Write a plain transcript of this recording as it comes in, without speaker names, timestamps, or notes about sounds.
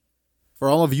For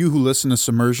all of you who listen to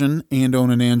Submersion and own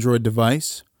an Android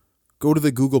device, go to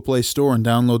the Google Play Store and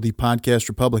download the Podcast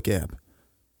Republic app.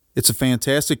 It's a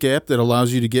fantastic app that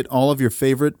allows you to get all of your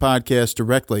favorite podcasts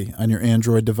directly on your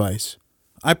Android device.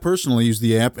 I personally use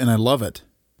the app and I love it.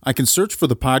 I can search for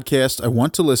the podcast I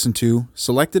want to listen to,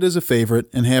 select it as a favorite,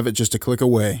 and have it just a click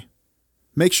away.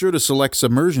 Make sure to select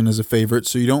Submersion as a favorite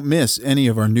so you don't miss any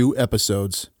of our new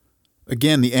episodes.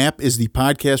 Again, the app is the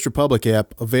Podcast Republic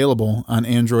app, available on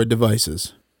Android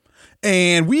devices.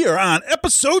 And we are on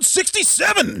episode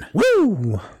 67!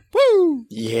 Woo! Woo!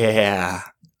 Yeah.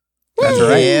 That's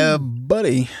right. Yeah,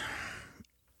 buddy.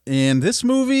 And this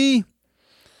movie,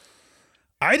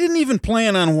 I didn't even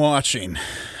plan on watching.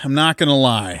 I'm not going to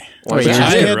lie. Well, I yeah,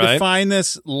 had right? to find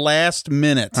this last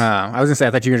minute. I was going to say,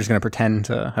 I thought you were just going to pretend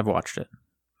to have watched it.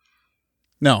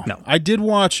 No, I did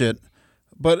watch it.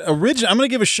 But originally, I'm going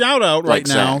to give a shout out right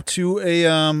now to a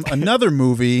another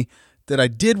movie that I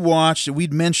did watch that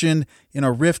we'd mentioned in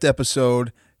our Rift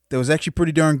episode that was actually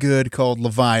pretty darn good, called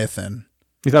Leviathan.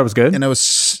 You thought it was good? And I was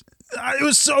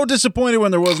so disappointed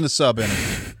when there wasn't a sub in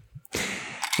it.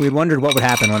 We had wondered what would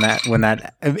happen when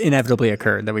that inevitably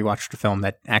occurred, that we watched a film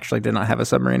that actually did not have a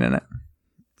submarine in it.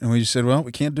 And we just said, well,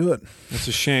 we can't do it. That's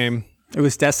a shame. It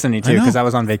was destiny, too, because I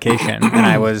was on vacation,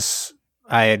 and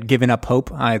I had given up hope.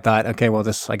 I thought, okay, well,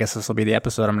 I guess this will be the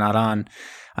episode I'm not on.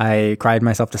 I cried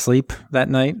myself to sleep that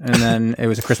night, and then it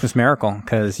was a Christmas miracle,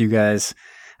 because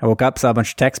I woke up, saw a bunch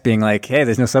of texts being like, hey,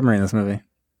 there's no submarine in this movie.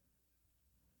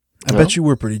 I bet you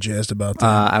were pretty jazzed about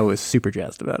that. I was super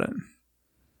jazzed about it.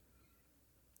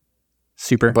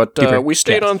 Super. But we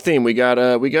stayed on theme. We got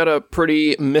a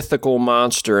pretty mythical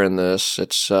monster in this.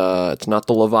 It's not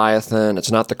the Leviathan.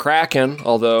 It's not the Kraken,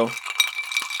 although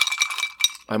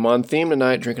I'm on theme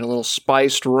tonight, drinking a little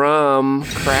spiced rum.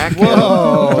 Kraken.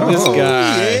 Whoa, this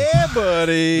guy. Yeah,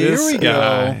 buddy. Here we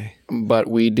go. But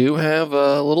we do have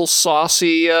a little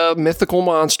saucy mythical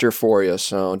monster for you.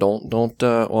 So don't.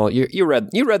 Well, you read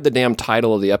the damn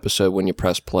title of the episode when you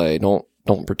press play. Don't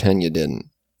pretend you didn't.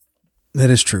 That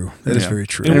is true. That is very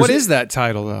true. And what is that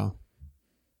title, though?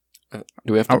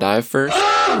 Do we have to dive first?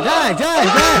 Dive!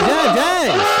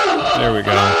 There we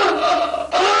go.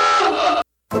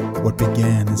 What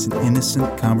began as an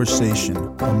innocent conversation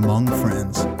among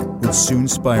friends would soon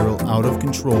spiral out of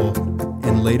control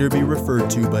and later be referred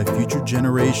to by future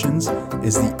generations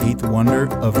as the eighth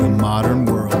wonder of the modern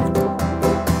world.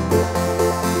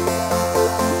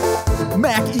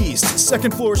 Mac East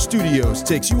Second Floor Studios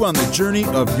takes you on the journey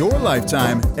of your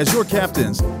lifetime as your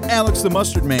captains, Alex the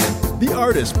Mustard Man, the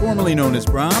artist formerly known as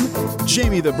Brom,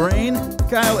 Jamie the Brain,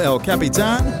 Kyle El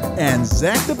Capitan, and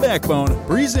Zach the Backbone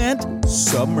present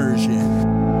Submersion.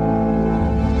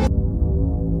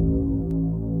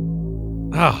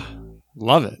 Ah,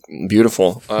 love it.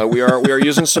 Beautiful. We are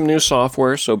using some new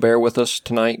software, so bear with us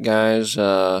tonight, guys.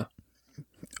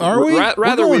 Are we?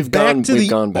 Rather, we've gone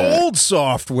back. Old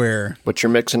software. But you're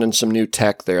mixing in some new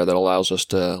tech there that allows us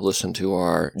to listen to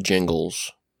our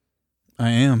jingles. I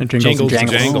am. Jingles and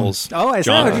jangles. Oh, I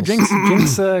saw you Jinx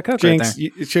Coke right there.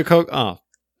 It's your Coke. Oh.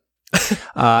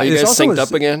 Are you guys synced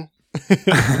up again?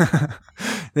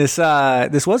 This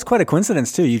was quite a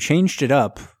coincidence, too. You changed it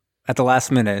up at the last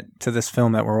minute to this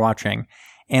film that we're watching,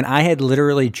 and I had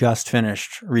literally just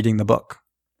finished reading the book.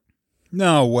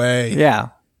 No way. Yeah.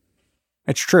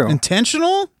 It's true.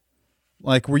 Intentional?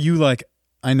 Like, were you like,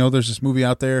 I know there's this movie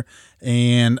out there,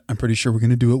 and I'm pretty sure we're going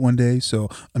to do it one day, so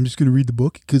I'm just going to read the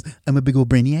book because I'm a big old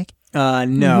brainiac?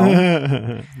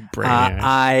 No. Brainiac.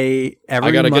 I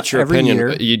got to get your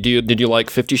opinion. Did you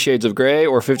like 50 Shades of Grey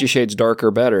or 50 Shades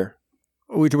Darker better?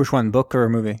 Which one, book or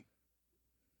movie?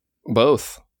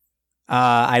 Both.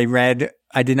 I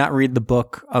did not read the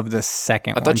book of the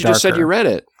second one. I thought you just said you read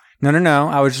it. No.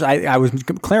 I was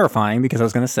clarifying because I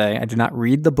was going to say I did not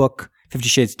read the book 50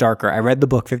 Shades Darker. I read the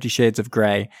book 50 Shades of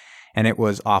Grey, and it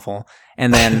was awful.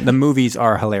 And then the movies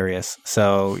are hilarious.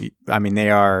 So, I mean,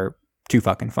 they are too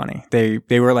fucking funny.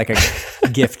 They were like a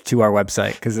gift to our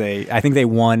website because I think they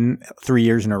won 3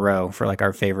 years in a row for like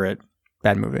our favorite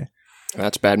bad movie.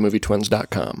 That's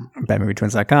badmovietwins.com.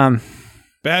 Badmovietwins.com.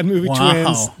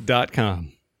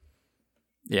 Badmovietwins.com.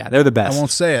 Yeah, they're the best. I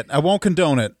won't say it. I won't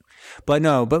condone it. But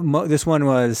no, this one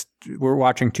was, we're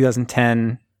watching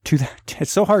 2010.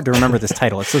 It's so hard to remember this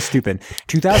title. It's so stupid.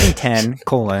 2010,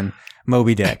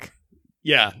 Moby Dick.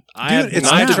 Yeah.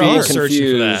 It's not to be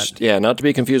confused. Yeah, not to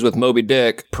be confused with Moby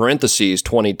Dick, parentheses,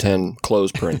 2010,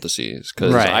 close parentheses.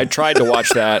 Because I tried to watch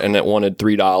that and it wanted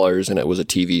 $3 and it was a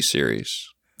TV series.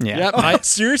 Yeah. Yep.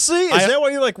 Seriously? Is that why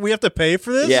you're like, we have to pay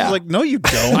for this? Yeah. It's like, no, you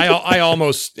don't. I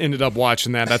almost ended up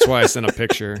watching that. That's why I sent a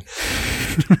picture.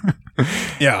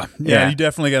 Yeah. You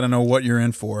definitely got to know what you're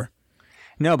in for.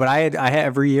 No, but I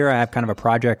every year I have kind of a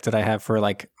project that I have for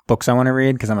like books I want to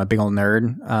read because I'm a big old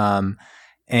nerd.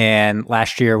 And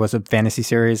last year was a fantasy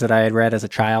series that I had read as a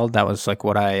child. That was like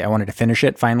what I wanted to finish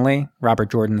it finally. Robert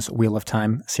Jordan's Wheel of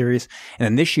Time series. And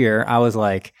then this year I was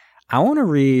like, I want to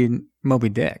read Moby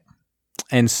Dick.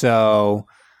 And so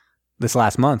this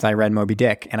last month I read Moby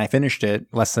Dick and I finished it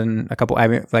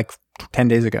like 10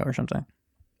 days ago or something.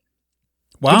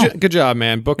 Wow. Good job,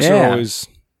 man. Books are always,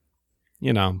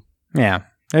 Yeah,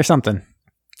 there's something.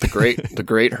 The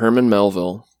great Herman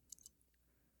Melville.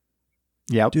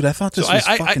 Yep. Dude, I thought this was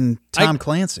fucking Tom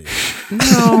Clancy.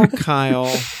 No,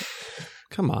 Kyle.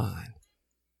 Come on.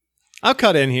 I'll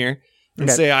cut in here and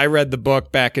say I read the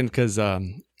book back in because I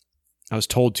was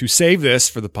told to save this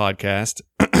for the podcast.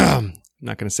 I'm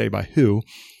not going to say by who,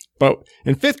 but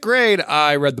in 5th grade,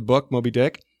 I read the book Moby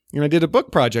Dick. And I did a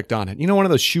book project on it. You know, one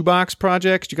of those shoebox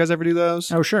projects? Do you guys ever do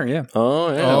those? Oh, sure, yeah. Oh,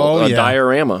 yeah. A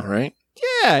diorama, right?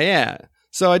 Yeah.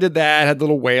 So I did that. Had the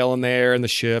little whale in there and the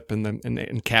ship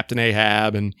and Captain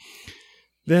Ahab. And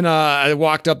then I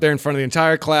walked up there in front of the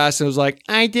entire class and was like,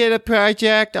 I did a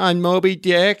project on Moby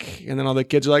Dick. And then all the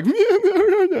kids are like, and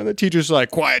the teacher's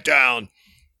like, quiet down.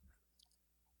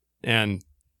 And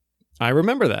I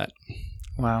remember that.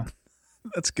 Wow.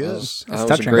 That's good. That was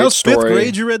touching. a great That was 5th story.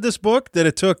 grade you read this book that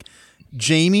it took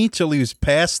Jamie till he was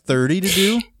past 30 to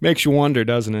do? Makes you wonder,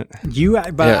 doesn't it?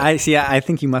 I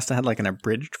think you must have had like an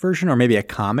abridged version or maybe a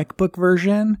comic book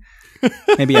version.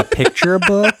 Maybe a picture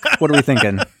book. What are we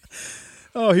thinking?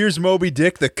 Oh, here's Moby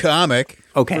Dick, the comic.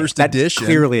 Okay, First that edition.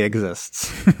 clearly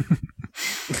exists.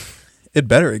 It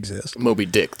better exist. Moby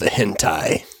Dick, the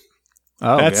hentai.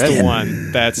 Oh, That's good. the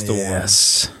one. That's the one.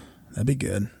 Yes. That'd be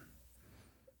good.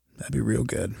 That'd be real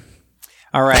good.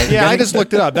 All right. Yeah, I just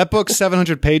looked it up. That book's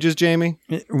 700 pages, Jamie.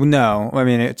 No, I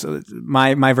mean it's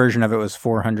my version of it was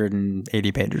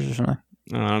 480 pages or something.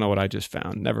 I don't know what I just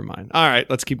found. Never mind. All right,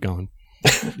 let's keep going.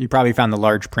 You probably found the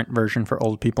large print version for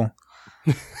old people.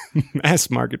 Mass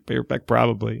market paperback,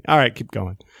 probably. All right, keep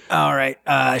going. All right.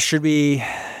 Should we?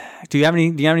 Do you have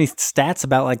any stats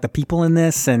about like the people in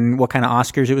this and what kind of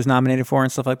Oscars it was nominated for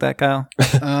and stuff like that, Kyle?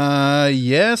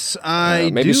 Yes, I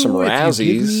do. Maybe some If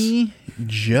you give Razzies. me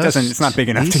just It's not big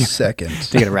enough a to get- second.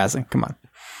 To get a Razzie, come on.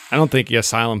 I don't think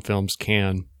Asylum films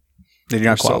can. They do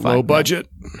not So qualify. low budget.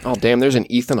 Oh, damn, there's an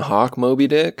Ethan Hawke Moby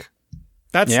Dick.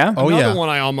 That's Yeah? Oh, another yeah. one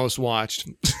I almost watched.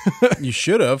 You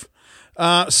should have.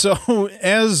 So,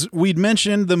 as we'd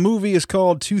mentioned, the movie is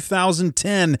called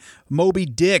 2010 Moby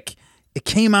Dick. It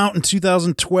came out in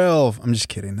 2012. I'm just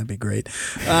kidding. That'd be great.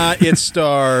 It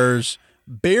stars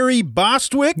Barry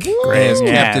Bostwick as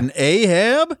Yeah. Captain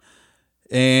Ahab.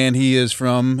 And he is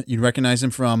you'd recognize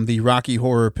him from the Rocky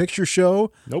Horror Picture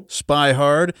Show. Nope. Spy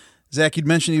Hard. Zach, you'd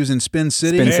mentioned he was in Spin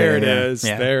City. Spin There it City, yeah. is.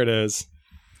 Yeah. There it is.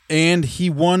 And he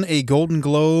won a Golden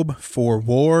Globe for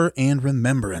War and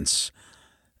Remembrance.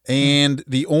 And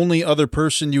the only other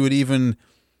person you would even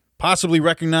possibly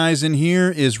recognize in here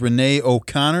is Renee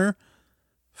O'Connor,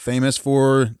 famous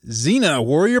for Xena,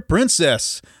 Warrior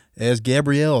Princess, as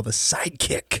Gabrielle, the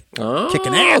sidekick. Oh,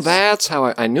 Kicking ass. that's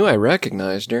how I knew I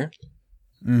recognized her.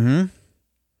 Mm-hmm.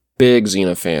 Big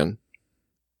Xena fan.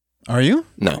 Are you?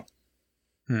 No.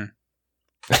 Hmm.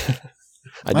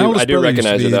 My oldest I do brother used to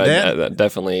recognize be her. that- That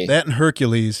definitely. That and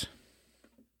Hercules.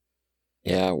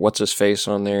 Yeah, what's his face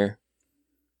on there?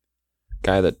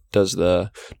 Guy that does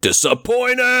the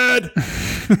disappointed.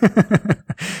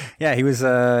 Yeah, he was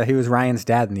Ryan's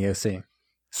dad in the OC.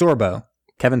 Sorbo.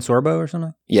 Kevin Sorbo or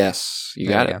something? Yes, you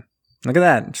got There it. go. Look at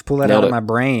that. Just pull that Nailed out of it. my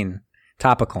brain.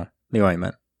 Topical. The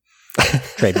ointment.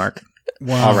 Trademark.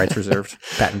 Wow. All rights reserved.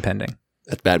 Patent pending.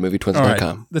 At badmovietwins.com.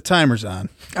 All right. The timer's on.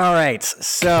 All right.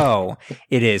 So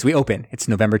it is. We open. It's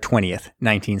November 20th,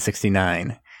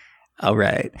 1969. All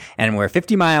right. And we're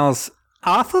 50 miles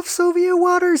off of Soviet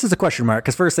waters is a question mark.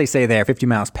 Because first they say they're 50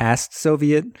 miles past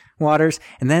Soviet waters.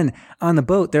 And then on the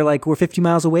boat, they're like, we're 50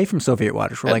 miles away from Soviet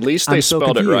waters. We're At like, least they I'm so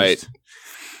spelled it confused. right.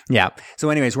 Yeah. So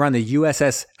anyways, we're on the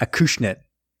USS Acushnet.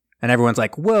 And everyone's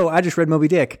like, whoa, I just read Moby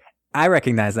Dick. I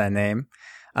recognize that name.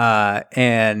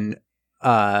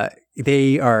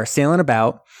 They are sailing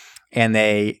about and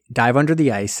they dive under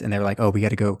the ice and they're like, oh, we got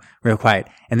to go real quiet.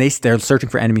 And they're searching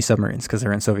for enemy submarines because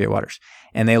they're in Soviet waters.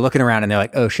 And they're looking around and they're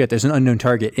like, oh shit, there's an unknown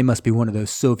target. It must be one of those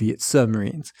Soviet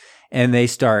submarines. And they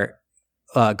start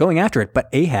going after it. But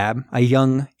Ahab, a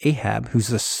young Ahab, who's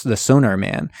the sonar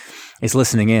man, is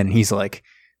listening in. He's like,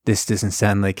 this doesn't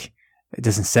sound like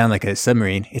a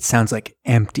submarine. It sounds like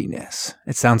emptiness.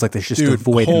 It sounds like there's just a Dude,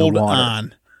 void in hold the water.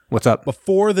 on. What's up?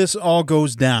 Before this all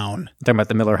goes down, Talking about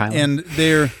the Miller High Line. and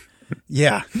they're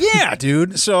yeah,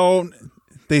 dude. So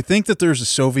they think that there's a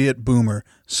Soviet boomer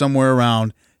somewhere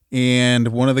around and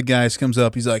one of the guys comes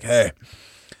up. He's like, "Hey,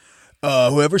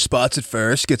 whoever spots it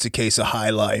first gets a case of High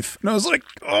Life." And I was like,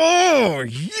 "Oh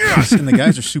yes!" And the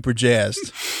guys are super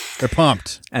jazzed. They're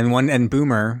pumped. And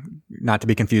Boomer, not to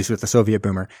be confused with the Soviet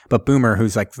Boomer, but Boomer,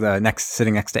 who's like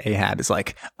sitting next to Ahab, is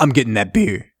like, "I'm getting that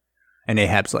beer," and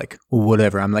Ahab's like, "Well,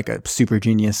 whatever. I'm like a super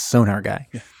genius sonar guy."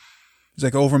 Yeah. He's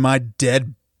like, "Over my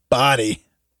dead body,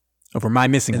 over my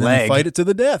missing and leg, then they fight it to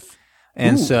the death."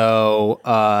 And so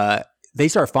they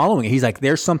start following it. He's like,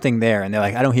 "There's something there," and they're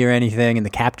like, "I don't hear anything," and the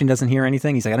captain doesn't hear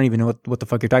anything. He's like, "I don't even know what the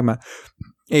fuck you're talking about."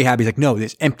 Ahab, he's like, "No,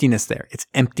 there's emptiness there. It's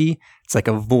empty. It's like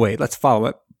a void. Let's follow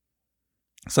it."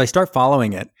 So I start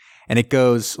following it, and it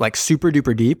goes like super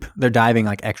duper deep. They're diving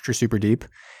like extra super deep.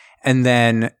 And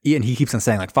then he keeps on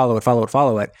saying like, "Follow it, follow it,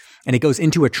 follow it." And it goes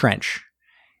into a trench,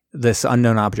 this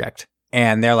unknown object.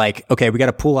 And they're like, "Okay, we got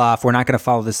to pull off. We're not going to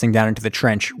follow this thing down into the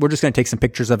trench. We're just going to take some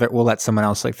pictures of it. We'll let someone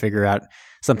else like figure out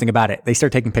something about it." They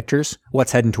start taking pictures.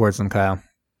 What's heading towards them, Kyle?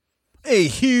 A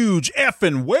huge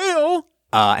effing whale.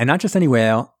 And not just any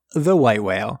whale, the white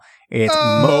whale. It's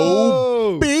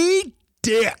Moby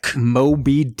Dick.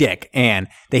 Moby Dick. And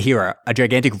they hear a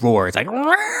gigantic roar. It's like,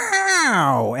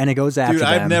 "Wow!" And it goes after Dude, them.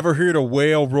 I've never heard a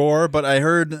whale roar, but I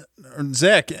heard,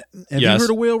 Zach, have you heard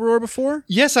a whale roar before?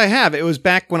 Yes, I have. It was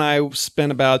back when I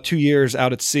spent about 2 years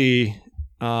out at sea.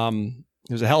 It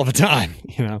was a hell of a time,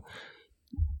 you know.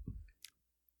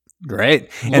 Great.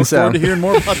 Look forward to hearing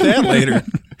more about that later.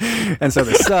 And so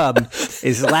the sub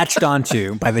is latched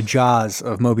onto by the jaws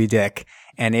of Moby Dick,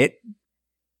 and it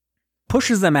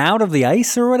pushes them out of the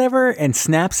ice or whatever and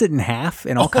snaps it in half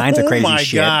and all kinds of crazy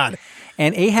shit. Oh my God.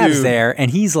 And Ahab's Dude. there,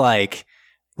 and he's like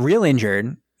real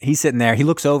injured. He's sitting there. He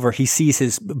looks over. He sees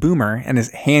his Boomer, and his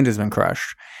hand has been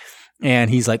crushed. And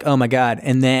he's like, "Oh my God."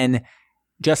 And then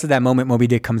just at that moment, Moby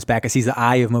Dick comes back and sees the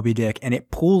eye of Moby Dick, and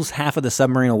it pulls half of the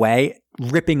submarine away,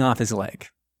 ripping off his leg.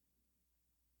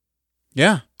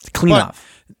 Yeah. Clean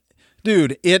off.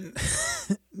 Dude,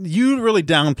 you really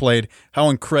downplayed how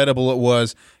incredible it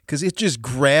was because it just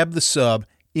grabbed the sub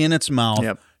in its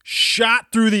mouth, shot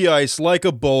through the ice like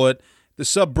a bullet. The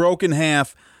sub broke in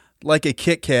half like a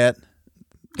Kit Kat.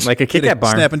 Like a Kit Kat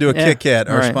bar. Snap into a Kit Kat,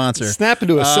 our sponsor. Snap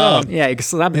into a sub. Yeah, you can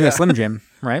slap into a Slim Jim,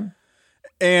 right?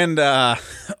 And,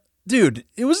 dude,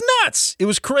 it was nuts. It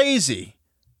was crazy.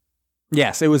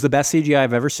 Yes, it was the best CGI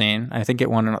I've ever seen. I think it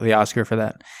won the Oscar for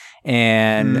that.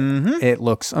 And it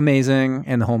looks amazing,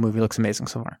 and the whole movie looks amazing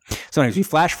so far. So anyways, we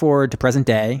flash forward to present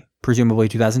day, presumably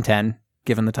 2010,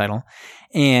 given the title,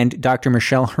 and Dr.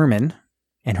 Michelle Herman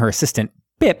and her assistant,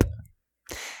 Pip,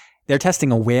 they're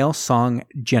testing a whale song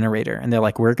generator, and they're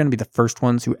like, "We're going to be the first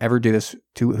ones who ever do this,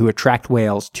 who attract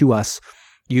whales to us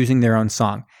using their own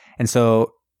song." And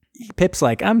so Pip's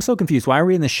like, "I'm so confused. Why are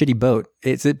we in this shitty boat?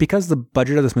 Is it because the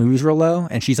budget of this movie is real low?"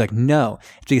 And she's like, "No,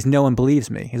 it's because no one believes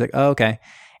me." He's like, "Oh, okay."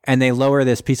 And they lower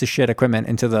this piece of shit equipment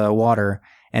into the water,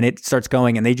 and it starts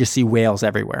going, and they just see whales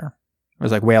everywhere.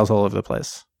 There's like whales all over the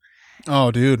place. Oh,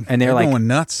 dude. And they're like going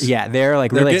nuts. Yeah, they're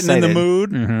like they're really getting excited. in the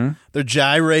mood. Mm-hmm. They're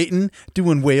gyrating,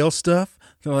 doing whale stuff.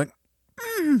 They're like,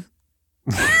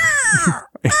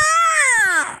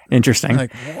 Interesting.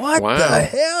 Like, what Wow. the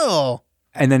hell?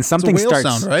 And then something whale starts.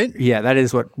 sound, right? Yeah, that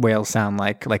is what whales sound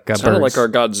like Sounded birds. like our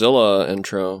Godzilla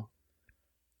intro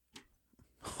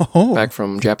Oh, back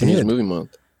from Japanese did. Movie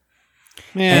Month.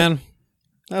 Man,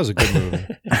 that was a good movie.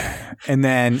 And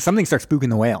then something starts spooking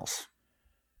the whales.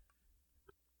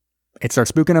 It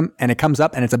starts spooking them, and it comes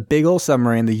up, and it's a big old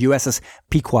submarine, the USS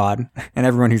Pequod. And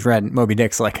everyone who's read Moby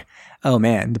Dick's like, "Oh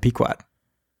man, the Pequod,"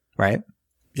 right?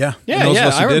 Yeah. Yeah, And those yeah,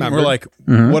 of us who I didn't remember. were like,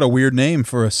 Mhm. what a weird name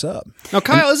for a sub. Now,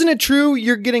 Kyle, isn't it true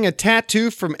you're getting a tattoo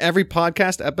from every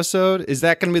podcast episode? Is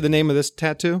that going to be the name of this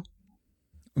tattoo?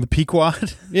 The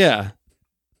Pequod? Yeah.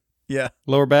 Yeah.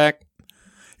 Lower back.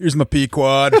 Here's my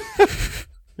Pequod.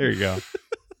 There you go.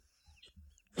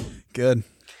 Good.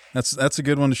 That's a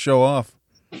good one to show off.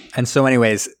 And so,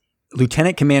 anyways,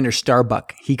 Lieutenant Commander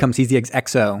Starbuck, he comes. He's the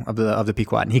XO of the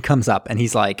Pequod, and he comes up, and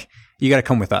he's like, "You got to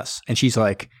come with us." And she's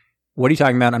like, "What are you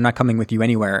talking about? I'm not coming with you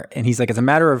anywhere." And he's like, "It's a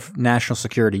matter of national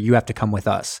security. You have to come with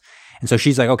us." And so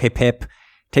she's like, "Okay, Pip,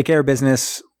 take care of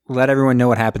business. Let everyone know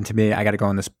what happened to me. I got to go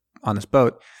on this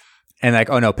boat." And like,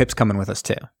 "Oh no, Pip's coming with us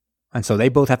too." And so they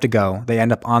both have to go. They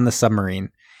end up on the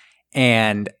submarine,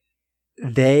 and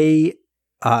they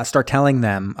start telling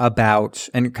them about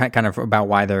and kind of about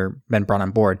why they're been brought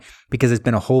on board, because there's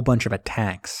been a whole bunch of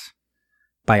attacks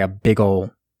by a big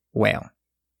old whale.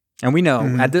 And we know,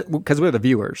 because we're the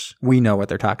viewers, we know what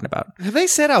they're talking about. Have they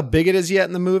said how big it is yet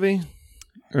in the movie?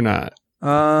 Or not?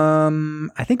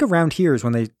 I think around here is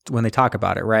when they talk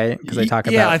about it, right? Because they talk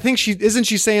about I think isn't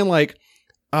she saying like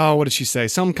what did she say?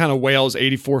 Some kind of whale is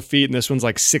 84 feet, and this one's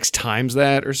like 6 times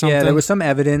that or something. Yeah, there was some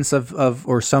evidence of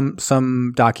or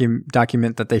some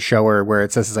document that they show her where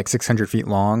it says it's like 600 feet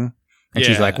long. And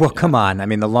she's like, well, come on. I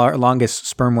mean, the longest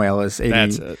sperm whale is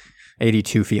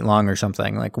 82 feet long or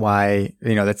something. Like, why?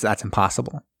 That's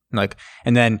impossible. Like,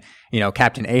 and then,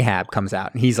 Captain Ahab comes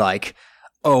out and he's like,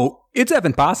 oh, it's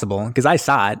effing possible because I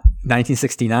saw it,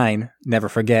 1969. Never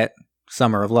forget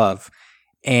Summer of Love.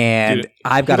 And dude,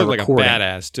 I've got a recording. Like a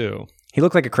badass too. He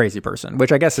looked like a crazy person,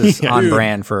 which I guess is on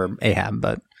brand for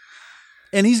Ahab.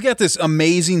 And he's got this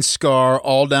amazing scar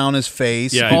all down his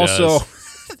face. Yeah, also,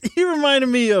 he reminded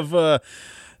me of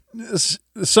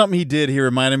something he did. He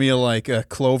reminded me of like a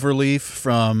Cloverleaf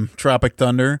from Tropic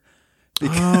Thunder.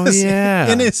 Because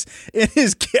in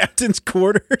his captain's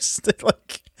quarters,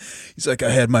 he's like,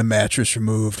 I had my mattress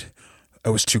removed. I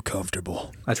was too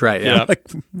comfortable. That's right. Yeah.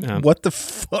 What the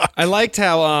fuck? I liked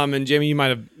how, and Jamie, you might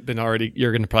have been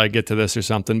you're going to probably get to this or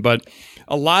something, but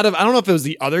a lot of, I don't know if it was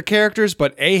the other characters,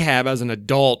 but Ahab as an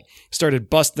adult started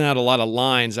busting out a lot of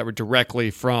lines that were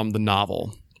directly from the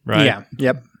novel, right? Yeah.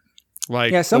 Yep.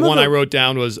 Like the one I wrote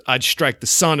down was, I'd strike the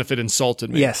sun if it insulted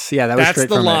me. Yes. Yeah. That's straight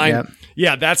the from line. It, yep.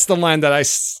 Yeah, that's the line that I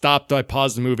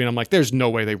paused the movie, and I'm like, there's no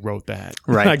way they wrote that.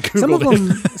 Right. Some of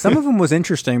them was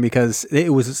interesting because it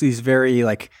was these very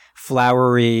like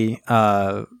flowery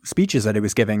speeches that he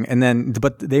was giving,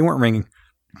 but they weren't ringing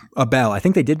a bell. I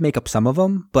think they did make up some of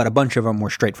them, but a bunch of them were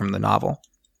straight from the novel.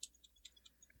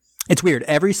 It's weird.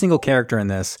 Every single character in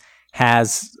this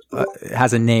has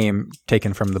a name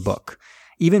taken from the book.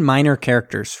 Even minor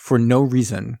characters, for no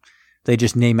reason, they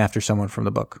just name after someone from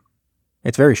the book.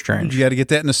 It's very strange. You got to get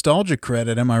that nostalgia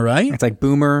credit, am I right? It's like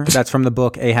Boomer, that's from the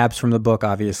book. Ahab's from the book,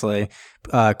 obviously.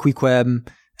 Queequeg,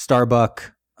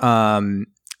 Starbuck,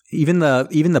 even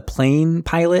the plane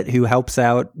pilot who helps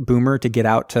out Boomer to get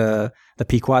out to the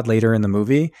Pequod later in the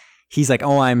movie. He's like,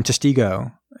 oh, I'm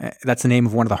Testigo. That's the name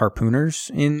of one of the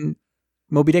harpooners in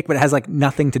Moby Dick, but it has like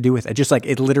nothing to do with it. Just like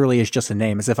it literally is just a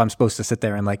name, as if I'm supposed to sit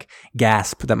there and like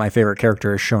gasp that my favorite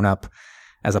character has shown up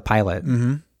as a pilot.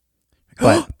 Mm-hmm.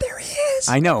 But there he is.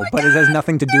 I know, but it has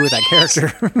nothing to do with that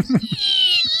character.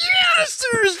 Yes,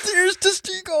 there's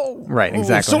Testigo. Right,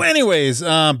 exactly. So anyways,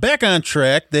 back on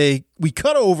track. We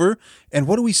cut over, and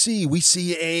what do we see? We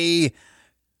see a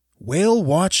whale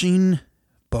watching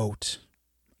boat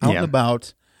out and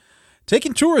about,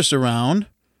 taking tourists around.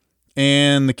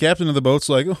 And the captain of the boat's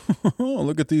like, oh,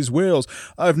 look at these whales.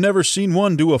 I've never seen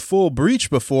one do a full breach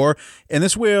before. And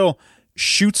this whale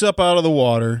shoots up out of the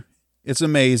water. It's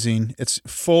amazing. It's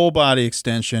full body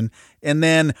extension. And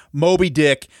then Moby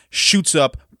Dick shoots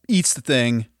up, eats the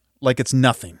thing like it's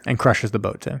nothing. And crushes the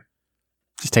boat, too.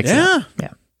 Just takes it out.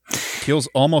 Yeah. Kills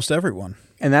almost everyone.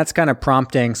 And that's kind of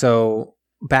prompting. So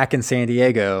back in San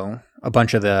Diego, a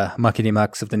bunch of the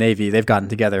muckety-mucks of the Navy, they've gotten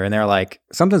together and they're like,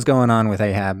 something's going on with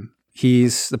Ahab.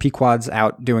 The Pequod's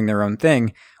out doing their own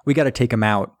thing. We got to take him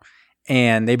out.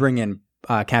 And they bring in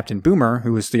Captain Boomer,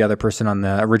 who was the other person on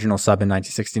the original sub in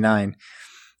 1969.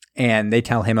 And they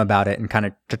tell him about it and kind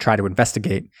of to try to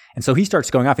investigate. And so he starts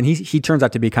going off, and he turns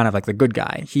out to be kind of like the good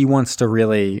guy. He wants to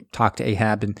really talk to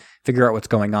Ahab and figure out what's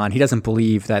going on. He doesn't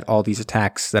believe that all these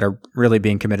attacks that are really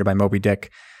being committed by Moby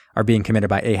Dick are being committed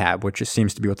by Ahab, which just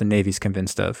seems to be what the Navy's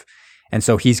convinced of. And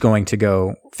so he's going to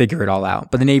go figure it all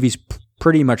out. But the Navy's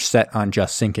pretty much set on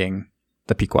just sinking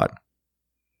the Pequod.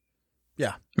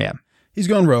 Yeah. Yeah. He's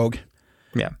gone rogue.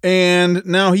 Yeah. And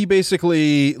now he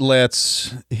basically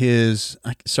lets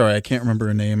I can't remember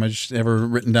her name. I just have her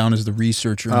written down as the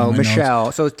researcher. Oh, Michelle.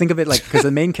 Notes. So think of it like, because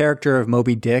the main character of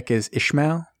Moby Dick is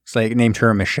Ishmael. So they named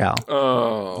her Michelle.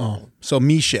 Oh. So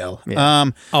Michelle.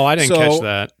 Yeah. I didn't catch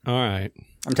that. All right.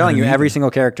 I'm telling you, every single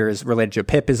character is related to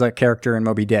Pip is a character in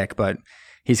Moby Dick, but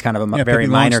he's kind of a very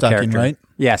minor character. Right?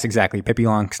 Yes, exactly. Pippi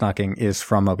Longstocking is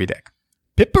from Moby Dick.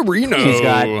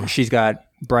 Pipperino. She's got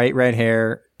bright red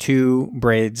hair, 2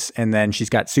 braids, and then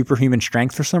she's got superhuman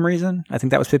strength for some reason. I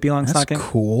think that was Pippi Longstocking. That's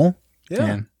cool.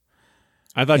 Yeah.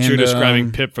 I thought you were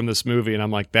describing Pip from this movie, and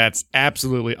I'm like, that's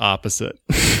absolutely opposite.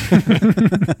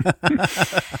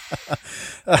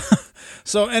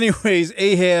 So anyways,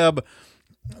 Ahab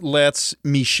lets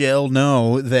Michelle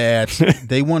know that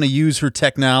they want to use her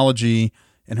technology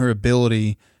and her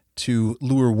ability to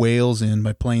lure whales in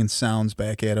by playing sounds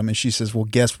back at them. And she says, well,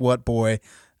 guess what, boy?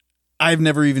 I've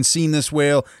never even seen this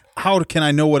whale. How can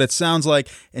I know what it sounds like?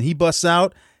 And he busts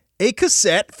out a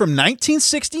cassette from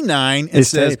 1969 and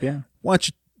says, why don't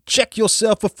you check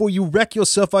yourself before you wreck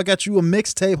yourself? I got you a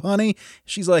mixtape, honey.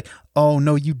 She's like, oh,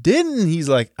 no, you didn't. He's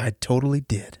like, I totally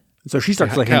did. So she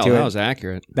starts looking Hell, into it. That was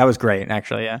accurate. That was great,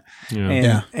 actually. Yeah.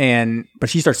 Yeah. But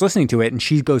she starts listening to it, and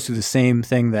she goes through the same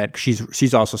thing that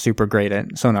she's also super great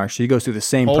at sonar. She goes through the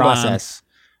same process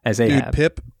as Ahab.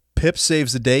 Dude, Pip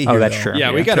saves the day here. Oh, that's though. true.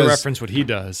 Yeah, we got to reference what he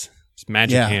does. It's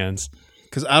magic hands.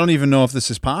 Because I don't even know if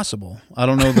this is possible. I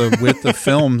don't know the width of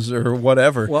films or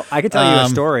whatever. Well, I could tell you a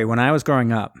story. When I was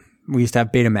growing up, we used to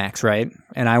have Betamax, right?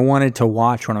 And I wanted to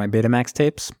watch one of my Betamax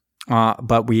tapes,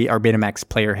 but our Betamax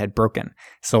player had broken.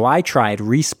 So I tried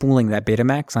respooling that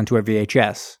Betamax onto a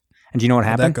VHS. And do you know what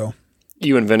happened? How'd that go?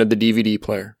 You invented the DVD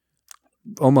player.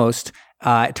 Almost.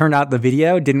 It turned out the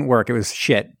video didn't work. It was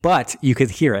shit, but you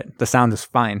could hear it. The sound was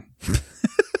fine.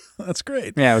 That's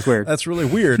great. Yeah, it was weird. That's really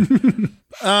weird.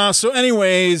 So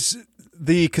anyways,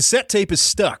 the cassette tape is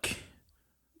stuck.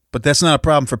 But that's not a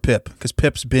problem for Pip, because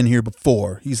Pip's been here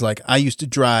before. He's like, I used to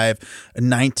drive a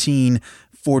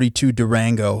 1942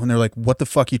 Durango. And they're like, what the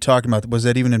fuck are you talking about? Was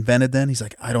that even invented then? He's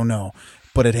like, I don't know.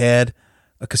 But it had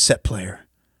a cassette player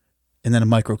and then a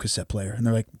micro cassette player. And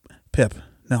they're like, Pip,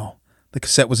 no. The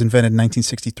cassette was invented in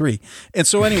 1963. And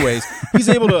so anyways, he's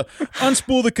able to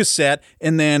unspool the cassette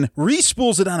and then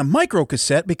respools it on a micro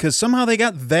cassette because somehow they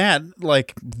got that,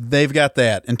 like they've got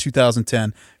that in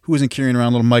 2010. Who isn't carrying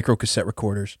around little micro cassette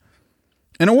recorders?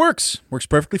 And it works. Works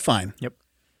perfectly fine. Yep.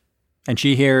 And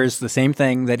she hears the same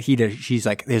thing that he did. She's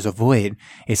like, there's a void.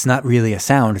 It's not really a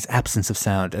sound. It's absence of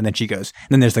sound. And then she goes, and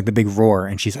then there's like the big roar.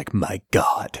 And she's like, my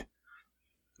God,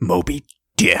 Moby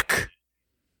Dick.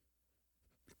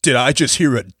 Did I just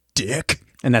hear a dick?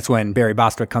 And that's when Barry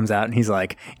Bostwick comes out and he's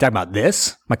like, you talking about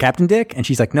this? My Captain Dick? And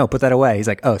she's like, no, put that away. He's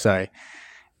like, oh, sorry.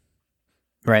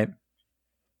 Right?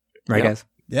 Right, guys?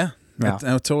 Yeah. Yeah.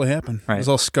 That totally happened. Right. I was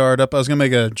all scarred up. I was going to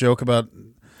make a joke about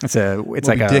It's Moby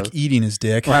like Dick eating his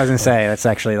dick. Well, I was going to say, that's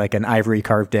actually like an ivory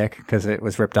carved dick because it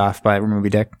was ripped off by Moby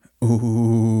Dick.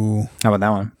 Ooh. How about that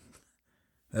one?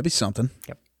 That'd be something.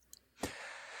 Yep.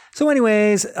 So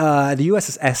anyways, the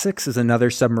USS Essex is another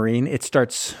submarine. It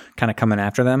starts kind of coming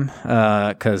after them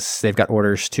because they've got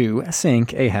orders to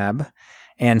sink Ahab.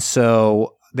 And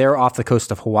so they're off the coast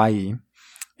of Hawaii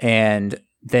and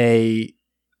they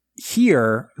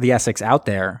hear the Essex out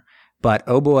there. But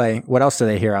oh boy, what else do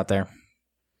they hear out there?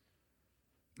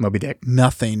 Moby Dick.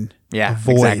 Nothing. Yeah, A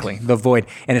void. exactly. The void.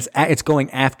 And it's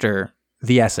going after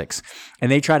the Essex.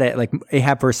 And they try to, like,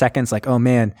 Ahab for a second's like, oh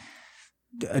man,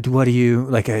 what do you,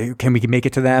 like, can we make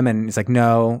it to them? And it's like,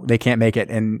 no, they can't make it.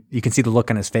 And you can see the look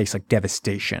on his face, like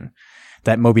devastation,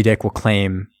 that Moby Dick will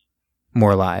claim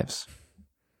more lives.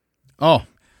 Oh,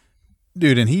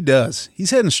 dude, and he does. He's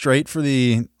heading straight for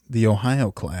the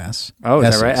Ohio class. Oh,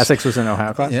 is that right? Essex was in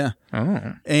Ohio class? Yeah.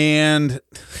 Oh. And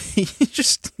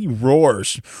he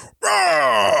roars.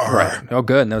 Right. Oh,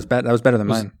 good. That was better than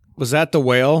mine. Was that the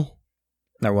whale?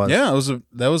 That was. Yeah,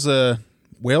 that was a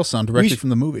whale sound directly from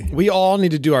the movie. We all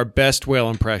need to do our best whale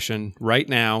impression right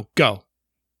now. Go.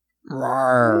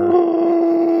 Wow.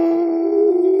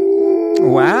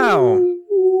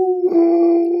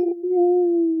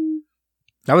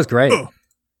 That was great.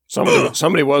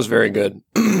 Somebody was very good,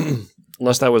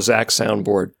 unless that was Zach's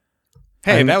soundboard.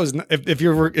 Hey, that was if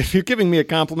you're giving me a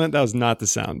compliment, that was not the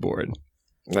soundboard.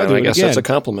 Well, I guess that's a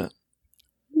compliment.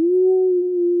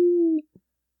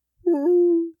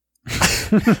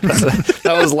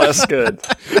 That was less good.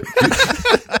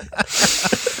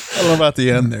 I don't know about the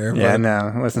end there. Yeah, but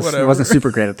no, it wasn't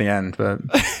super great at the end, but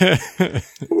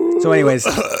so anyways,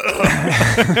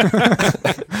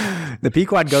 the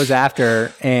Pequod goes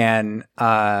after and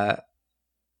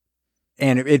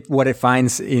what it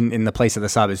finds in the place of the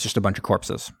sub is just a bunch of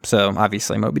corpses. So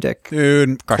obviously Moby Dick.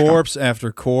 Dude, crushed corpse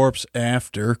after corpse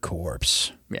after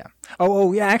corpse. Yeah.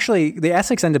 Oh, yeah. Actually, the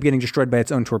Essex ended up getting destroyed by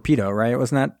its own torpedo, right?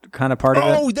 Wasn't that kind of part of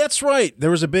it? Oh, that's right. There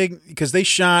was a big, because they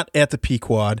shot at the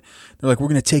Pequod. They're like, we're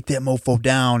going to take that mofo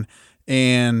down.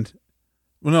 And,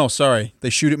 well, no, sorry. They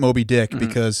shoot at Moby Dick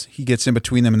because he gets in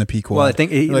between them and the Pequod. Well, they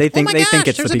think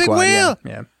it's the Pequod. Whale.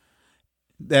 Yeah.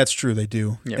 That's true. They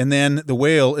do. Yep. And then the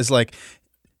whale is like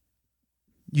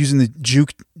using the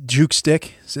juke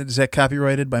stick. Is that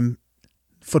copyrighted by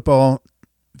football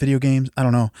video games? I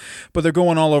don't know. But they're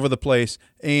going all over the place,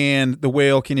 and the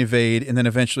whale can evade, and then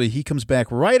eventually he comes back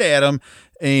right at them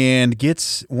and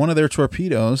gets one of their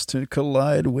torpedoes to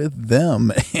collide with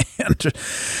them. And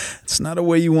it's not a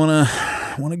way you want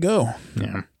to go.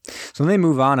 Yeah. So they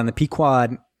move on, and the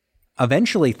Pequod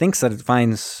eventually thinks that it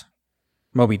finds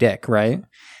Moby Dick, right?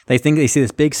 They see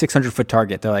this big 600-foot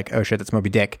target. They're like, oh shit, that's Moby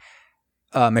Dick.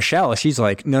 Michelle, she's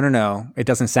like, no, it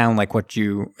doesn't sound like what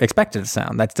you expected it to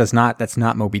sound. That's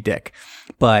not Moby Dick.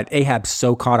 But Ahab's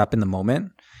so caught up in the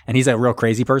moment, and he's a real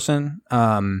crazy person.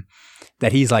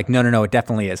 That he's like, no, it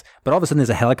definitely is. But all of a sudden, there's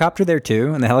a helicopter there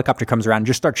too, and the helicopter comes around and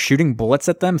just starts shooting bullets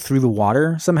at them through the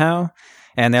water somehow.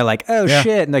 And they're like, oh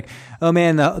shit, and like, oh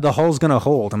man, the hull's gonna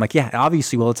hold. I'm like, yeah,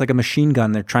 obviously. Well, it's like a machine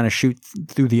gun. They're trying to shoot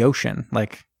through the ocean.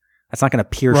 Like, that's not gonna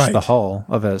pierce the hull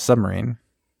of a submarine.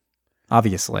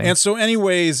 Obviously. And so,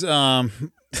 anyways, Ahab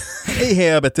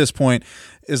at this point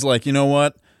is like, you know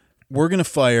what? We're gonna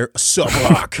fire a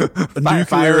sub-rock,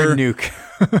 fire a nuke.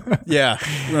 Yeah,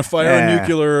 we're gonna fire a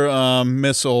nuclear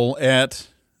missile at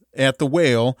the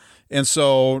whale, and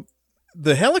so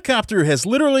the helicopter has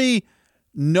literally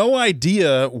no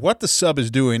idea what the sub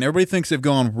is doing. Everybody thinks they've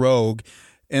gone rogue,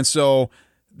 and so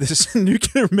this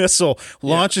nuclear missile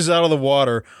launches out of the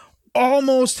water,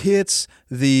 almost hits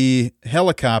the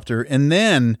helicopter, and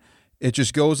then it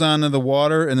just goes onto the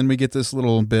water, and then we get this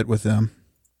little bit with them.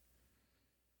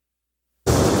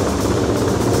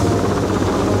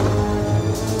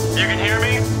 You can hear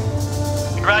me?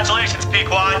 Congratulations,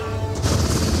 Pequod.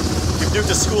 You've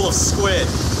nuked a school of squid.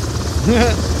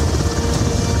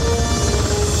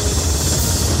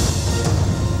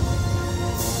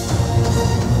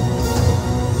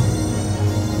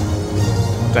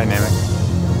 Dynamic.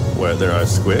 Where there are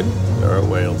squid, there are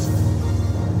whales.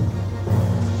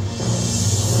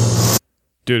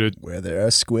 Dude, Where there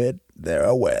are squid, there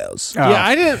are whales. Oh. yeah,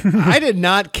 I did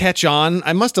not catch on.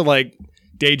 I must have like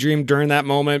daydreamed during that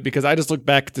moment because I just looked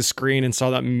back at the screen and saw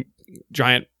that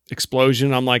giant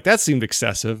explosion. I'm like, that seemed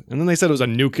excessive. And then they said it was a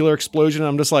nuclear explosion.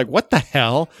 I'm just like, what the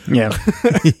hell? Yeah.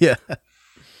 Yeah.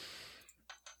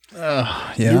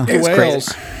 Yeah. The was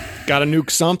whales got to nuke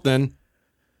something.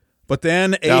 But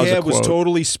then That was a Ahab was quote.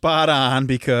 totally spot on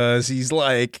because he's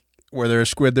like, where there are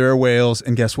squid, there are whales.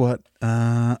 And guess what?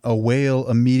 A whale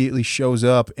immediately shows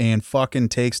up and fucking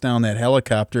takes down that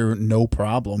helicopter, no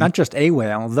problem. Not just a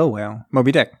whale, the whale.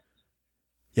 Moby Dick.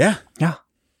 Yeah. Yeah.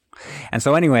 And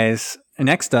so anyways,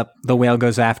 next up, the whale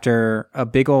goes after a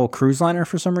big old cruise liner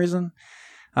for some reason.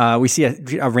 We see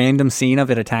a random scene of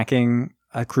it attacking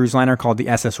a cruise liner called the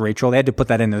SS Rachel. They had to put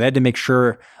that in there. They had to make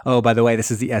sure, oh, by the way,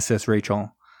 this is the SS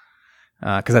Rachel.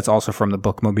 Because that's also from the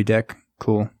book Moby Dick.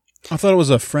 Cool. I thought it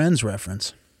was a Friends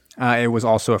reference. It was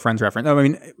also a Friends reference. I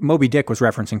mean, Moby Dick was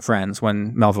referencing Friends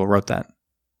when Melville wrote that.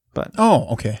 But Oh,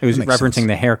 okay. it was That makes referencing sense.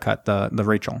 the haircut, the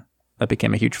Rachel. That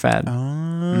became a huge fad.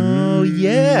 Oh,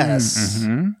 yes.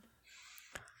 Mm-hmm.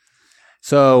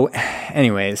 So,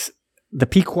 anyways, the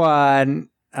Pequod,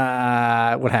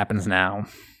 what happens now?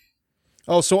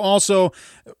 Oh, so also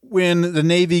when the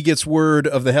Navy gets word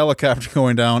of the helicopter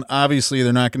going down, obviously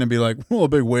they're not going to be like, well, a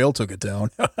big whale took it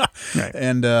down. Right.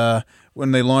 And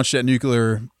when they launched that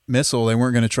nuclear missile, they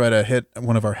weren't going to try to hit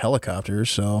one of our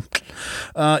helicopters. So,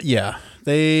 yeah,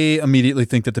 they immediately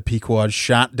think that the Pequod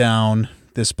shot down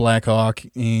this Black Hawk,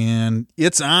 and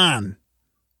it's on.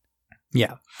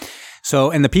 Yeah.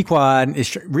 So, and the Pequod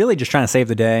is really just trying to save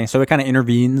the day. So it kind of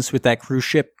intervenes with that cruise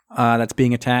ship that's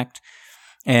being attacked.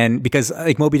 And because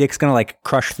like Moby Dick's going to like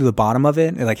crush through the bottom of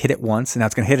it, like hit it once, and now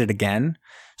it's going to hit it again.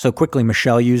 So quickly,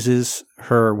 Michelle uses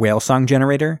her whale song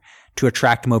generator to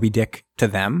attract Moby Dick to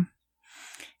them.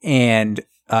 And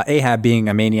Ahab, being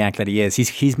a maniac that he is,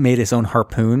 he's made his own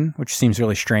harpoon, which seems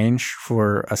really strange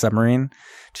for a submarine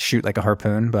to shoot like a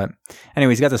harpoon. But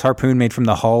anyway, he's got this harpoon made from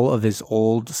the hull of his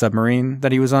old submarine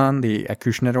that he was on, the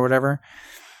Acushnet or whatever.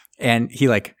 And he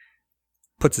like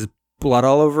puts his blood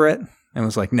all over it and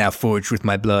was like, now forged with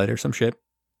my blood or some shit.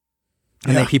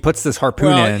 And then he puts this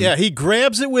harpoon in. Yeah, he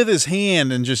grabs it with his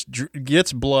hand and just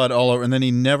gets blood all over, and then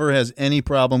he never has any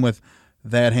problem with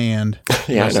that hand. Yeah, I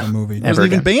the rest of know. the movie. He Never doesn't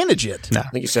even again. bandage it. No. I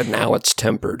think you said now it's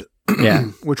tempered. Yeah,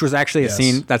 which was actually Yes. a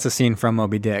scene. That's a scene from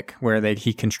Moby Dick where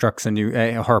he constructs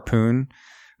a harpoon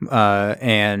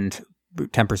and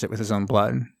tempers it with his own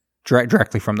blood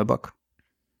directly from the book.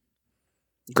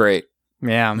 Great.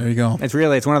 Yeah, There you go.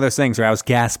 it's one of those things where I was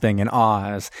gasping in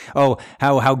awe.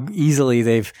 How easily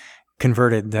they've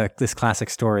converted this classic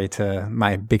story to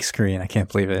my big screen. I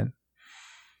can't believe it.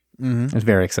 Mm-hmm. It's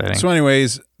very exciting. So,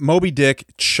 anyways, Moby Dick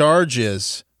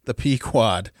charges the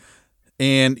Pequod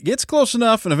and gets close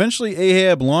enough, and eventually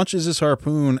Ahab launches his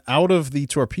harpoon out of the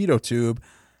torpedo tube,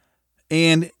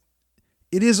 and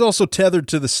it is also tethered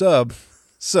to the sub.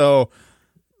 So,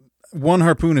 one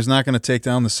harpoon is not going to take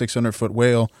down the 600-foot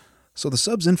whale. So the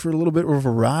sub's in for a little bit of a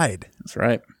ride. That's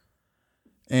right.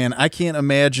 And I can't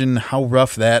imagine how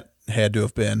rough that had to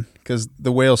have been, because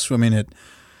the whale's swimming at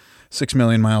 6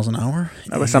 million miles an hour.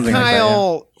 That was something like that. Yeah.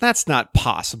 Kyle, that's not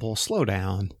possible. Slow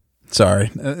down.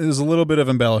 Sorry. It was a little bit of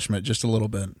embellishment, just a little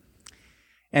bit.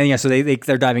 And yeah, so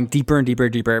they're diving deeper and deeper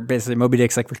and deeper. Basically, Moby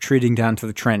Dick's like retreating down to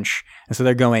the trench. And so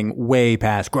they're going way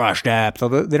past crush depth.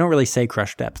 Although they don't really say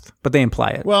crush depth, but they imply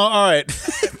it. Well, all right.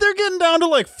 They're getting down to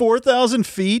like 4,000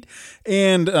 feet.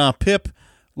 And Pip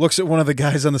looks at one of the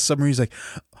guys on the submarine. He's like,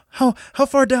 how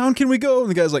far down can we go? And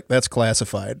the guy's like, that's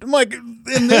classified. I'm like,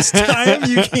 in this time,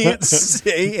 you can't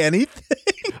say anything.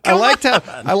 I liked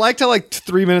how like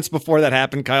 3 minutes before that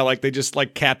happened, Kyle, like they just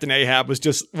like Captain Ahab was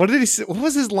just, what did he say? What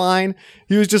was his line?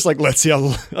 He was just like, let's see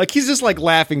how, like he's just like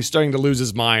laughing, starting to lose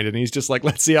his mind. And he's just like,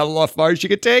 let's see how far she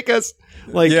could take us.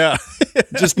 Like, yeah.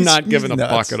 just not giving a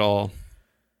nuts. fuck at all.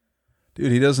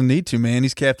 Dude, he doesn't need to, man.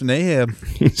 He's Captain Ahab.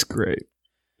 He's great.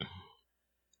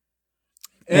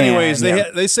 Anyways,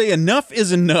 And, they say enough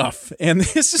is enough. And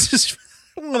this is just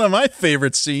one of my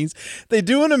favorite scenes. They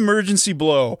do an emergency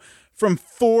blow from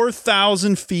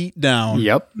 4,000 feet down.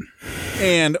 Yep.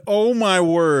 And oh my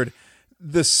word,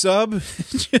 the sub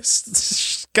just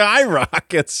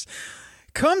skyrockets,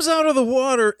 comes out of the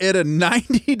water at a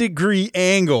 90-degree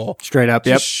angle. Straight up.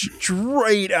 Yep. Just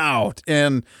straight out.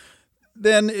 And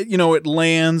then, it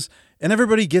lands and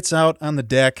everybody gets out on the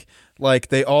deck like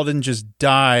they all didn't just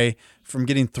die from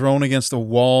getting thrown against the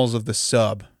walls of the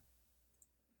sub.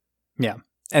 Yeah.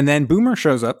 And then Boomer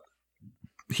shows up.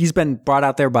 He's been brought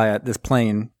out there by this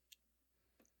plane,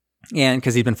 and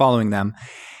because he's been following them.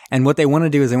 And what they want to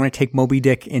do is they want to take Moby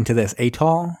Dick into this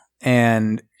atoll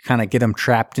and kind of get him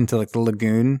trapped into like the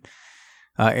lagoon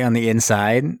on the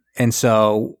inside. And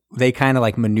so they kind of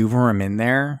like maneuver him in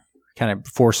there, kind of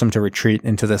force him to retreat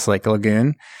into this like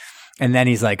lagoon. And then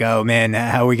he's like, oh man,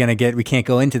 how are we going to we can't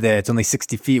go into there. It's only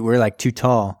 60 feet. We're like too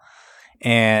tall.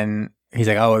 And he's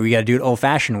like, oh, we got to do it old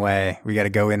fashioned way. We got to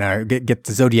go in our, get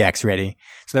the Zodiacs ready.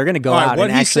 So they're going to go out what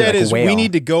and he actually said like is whale. we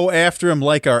need to go after him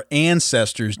like our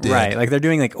ancestors did. Right. Like they're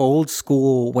doing like old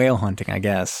school whale hunting, I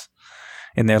guess,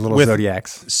 in their little With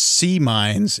Zodiacs. sea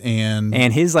mines and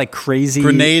his like crazy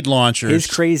grenade launchers. His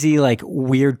crazy like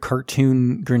weird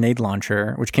cartoon grenade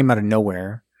launcher, which came out of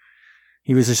nowhere.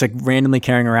 He was just like randomly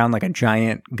carrying around like a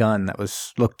giant gun that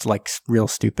looked like real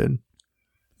stupid.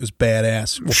 It was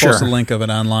badass. We'll Sure. post a link of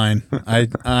it online.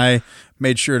 I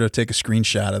made sure to take a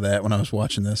screenshot of that when I was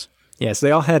watching this. Yeah, so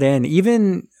they all head in.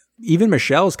 Even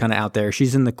Michelle's kind of out there.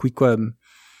 She's in the Queequeg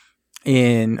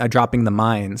in dropping the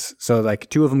mines. So like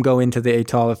two of them go into the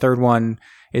atoll. The third one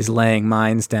is laying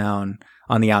mines down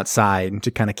on the outside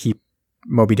to kind of keep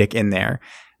Moby Dick in there.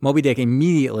 Moby Dick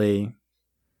immediately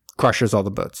crushes all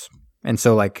the boats. And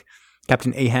so like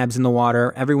Captain Ahab's in the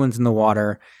water, everyone's in the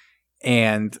water,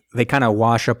 and they kind of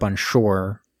wash up on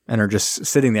shore and are just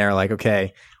sitting there like,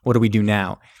 okay, what do we do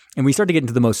now? And we start to get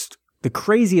into the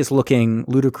craziest looking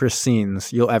ludicrous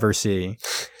scenes you'll ever see,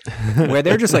 where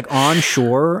they're just like on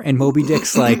shore and Moby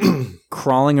Dick's like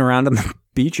crawling around on the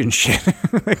beach and shit.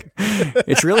 Like,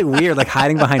 it's really weird, like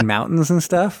hiding behind mountains and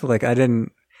stuff. Like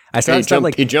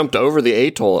He jumped over the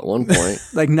atoll at one point.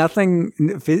 like nothing,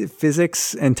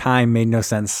 physics and time made no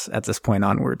sense at this point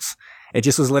onwards. It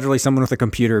just was literally someone with a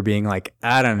computer being like,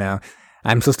 I don't know,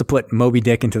 I'm supposed to put Moby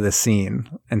Dick into this scene.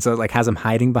 And so it like has him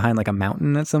hiding behind like a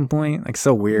mountain at some point. Like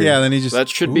so weird. Yeah, then he just That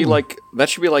should be like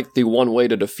the one way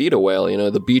to defeat a whale.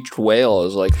 The beached whale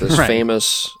is like this Right.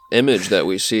 famous image that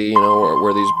we see,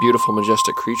 where these beautiful,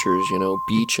 majestic creatures,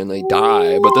 beach and they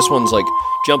die. But this one's like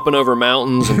jumping over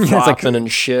mountains and Yeah, it's like- flopping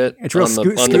and shit It's real on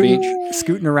the beach.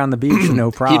 scooting around the beach, no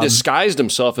He problem. disguised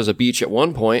himself as a beach at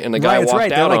one point, and the guy That's walked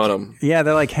right. out They're like, on him. Yeah,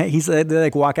 they're like, hey, they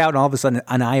like walk out, and all of a sudden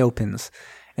an eye opens,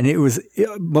 and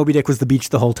Moby Dick was the beach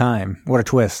the whole time. What a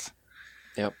twist!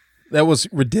 Yep. that was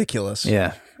ridiculous.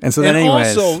 Yeah, and so then And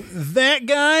anyways, also, that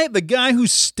guy, the guy who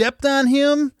stepped on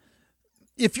him,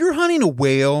 if you're hunting a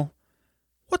whale,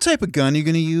 what type of gun are you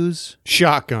going to use?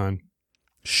 Shotgun.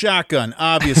 Shotgun,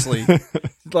 obviously.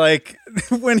 Like,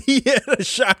 when he had a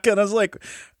shotgun, I was like,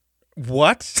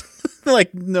 what?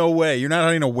 Like, no way. You're not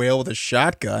hunting a whale with a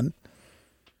shotgun.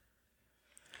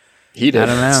 He did. I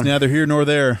don't know. It's neither here nor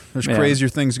there. There's Yeah. crazier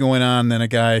things going on than a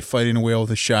guy fighting a whale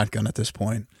with a shotgun at this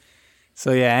point.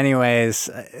 So yeah, anyways,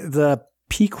 the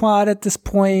Pequod at this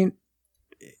point,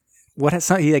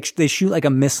 they shoot like a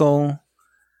missile.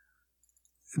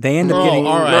 They end up Oh, getting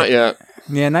all right. Not yet.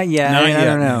 Yeah, not yet. Not I yet,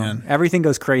 don't know. man. Everything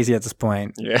goes crazy at this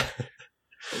point. Yeah.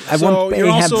 So you're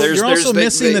Ahab- also they-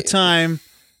 missing they- the time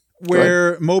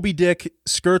where Moby Dick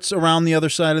skirts around the other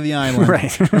side of the island.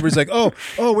 Right. Everybody's like, oh,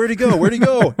 where'd he go? Where'd he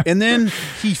go? And then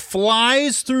he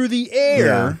flies through the air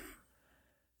Yeah.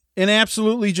 and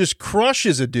absolutely just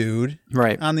crushes a dude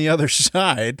Right. on the other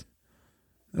side.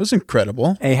 It was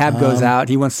incredible. Ahab goes out.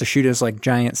 He wants to shoot his like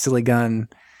giant silly gun,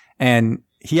 and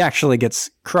he actually gets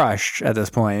crushed at this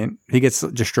point. He gets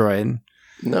destroyed.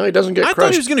 No, he doesn't get I crushed.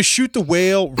 thought he was going to shoot the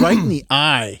whale right in the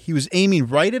eye. He was aiming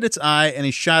right at its eye, and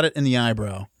he shot it in the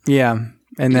eyebrow. Yeah.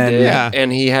 And then Yeah.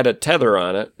 And he had a tether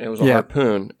on it. It was a Yeah.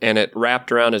 harpoon, and it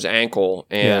wrapped around his ankle,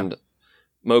 and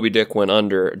Moby Dick went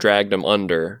under, dragged him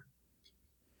under.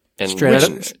 And straight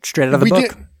out of the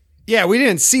book. We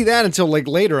didn't see that until like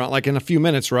later on, like in a few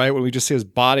minutes, right? When we just see his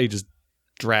body just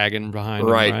dragging behind him,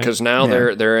 Right, because now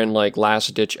Yeah. they're in like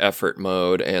last ditch effort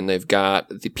mode, and they've got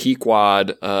the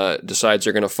Pequod decides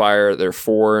they're going to fire their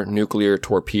 4 nuclear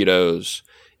torpedoes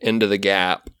into the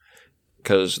gap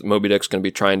because Moby Dick's going to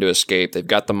be trying to escape. They've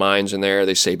got the mines in there.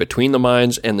 They say between the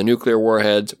mines and the nuclear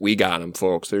warheads, we got him,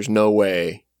 folks. There's no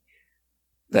way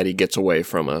that he gets away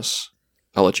from us.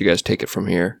 I'll let you guys take it from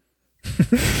here.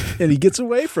 And he gets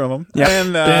away from him. Yeah.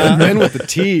 And Ben with the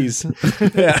tease.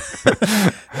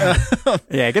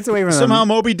 Yeah, it gets away from somehow them.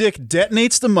 Moby Dick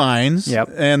detonates the mines. Yep.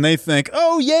 And they think,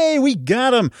 oh, yay, we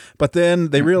got him. But then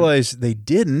they realize they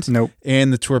didn't. Nope.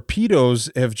 And the torpedoes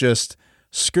have just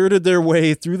skirted their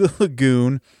way through the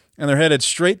lagoon, and they're headed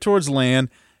straight towards land.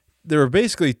 There were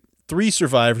basically 3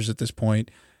 survivors at this point.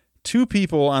 2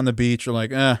 people on the beach are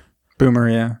like, Boomer,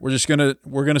 yeah.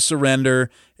 we're gonna surrender.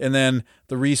 And then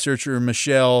the researcher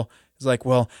Michelle is like,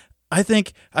 well, I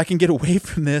think I can get away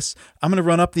from this. I'm gonna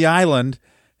run up the island.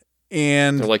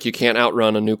 And They're like, you can't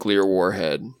outrun a nuclear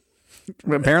warhead.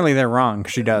 Apparently they're wrong.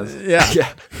 She does. yeah.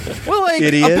 Well, like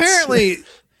Idiots. apparently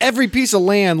every piece of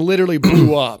land literally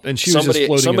blew up, and she was just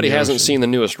floating. Somebody in the hasn't ocean. seen the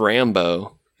newest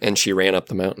Rambo, and she ran up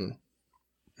the mountain.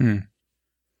 I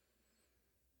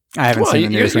haven't Come on,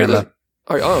 seen the news.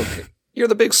 okay. You're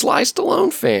the big Sly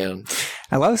Stallone fan.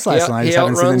 I love Sly Stallone. I He just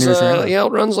haven't seen the outruns, newest Rambo. he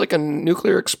outruns like a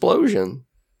nuclear explosion.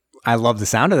 I love the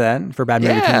sound of that for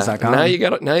badmoviefans.com. Now you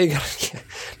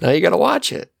gotta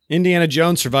watch it. Indiana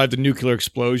Jones survived a nuclear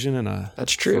explosion and a.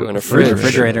 That's true. In a fridge.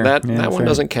 refrigerator. That Yeah, one fair.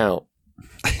 doesn't count.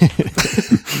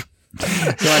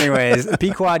 So anyways, the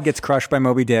Pequod gets crushed by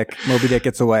Moby Dick. Moby Dick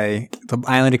gets away. The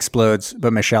island explodes,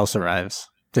 but Michelle survives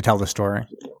to tell the story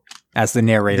as the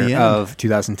narrator The end. of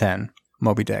 2010,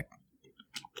 Moby Dick.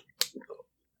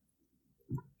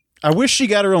 I wish she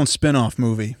got her own spin-off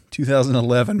movie,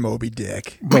 2011 Moby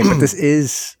Dick. Wait, but this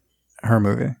is her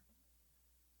movie.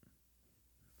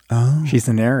 Oh. She's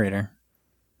the narrator.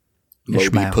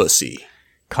 Ishmael. Pussy.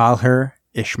 Call her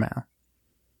Ishmael.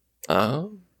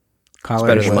 Oh, Call her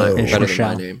better than my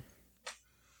Ishmael. name.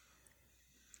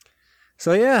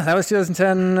 So yeah, that was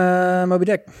 2010 Moby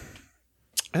Dick.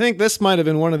 I think this might have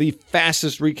been one of the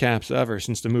fastest recaps ever,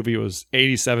 since the movie was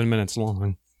 87 minutes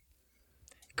long.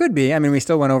 Could be. I mean, we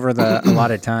still went over the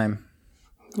allotted time.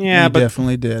 Yeah, We but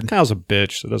definitely did. Kyle's a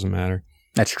bitch, so it doesn't matter.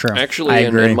 That's true. Actually, I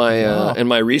in agree.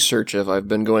 my research, I've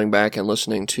been going back and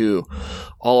listening to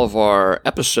all of our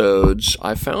episodes.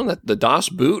 I found that the Das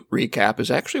Boot recap is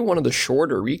actually one of the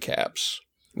shorter recaps.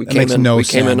 We That makes came no in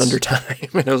sense. under time,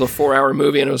 and it was a 4-hour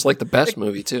movie, and it was like the best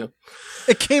movie too.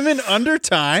 It came in under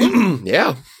time?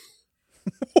 Yeah,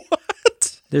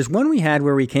 There's one we had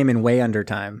where we came in way under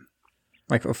time,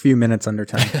 like a few minutes under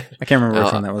time. I can't remember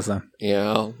which one that was though.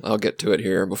 yeah. I'll get to it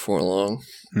here before long.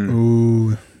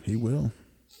 Ooh, he will.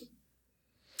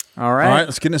 All right. All right,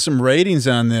 let's get into some ratings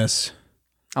on this.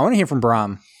 I want to hear from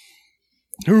Brom.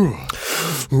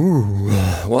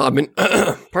 Well, I've been,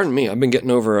 pardon me, I've been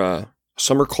getting over a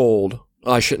summer cold.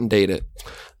 I shouldn't date it.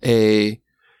 A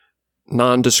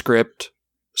nondescript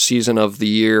season of the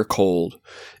year cold.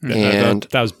 And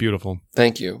that was beautiful.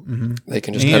 thank you. Mm-hmm. They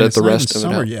can just And edit it's the not rest even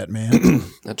of it summer out. yet, man.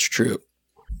 That's true.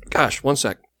 Gosh, one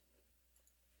sec.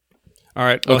 All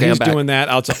right. Well, Okay, he's I'm back. doing that.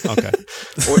 Okay.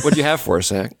 What'd you have for us,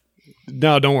 Zach?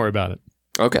 No, don't worry about it.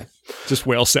 Okay. Just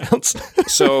whale sounds.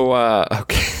 So,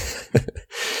 okay.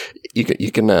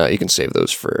 you can save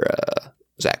those for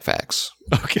Zach facts.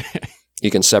 Okay. You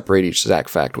can separate each Zach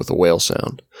fact with a whale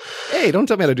sound. Hey, don't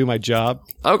tell me how to do my job.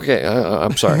 Okay,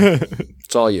 I'm sorry.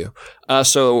 It's all you.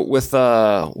 So with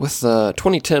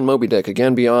 2010 Moby Dick,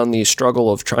 again, beyond the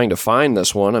struggle of trying to find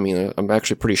this one, I mean, I'm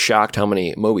actually pretty shocked how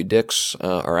many Moby Dicks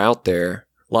are out there.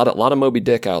 A lot of Moby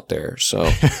Dick out there. So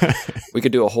we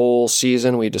could do a whole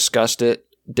season. We discussed it.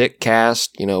 Dick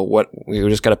cast. You know what? We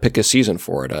just got to pick a season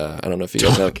for it. I don't know if you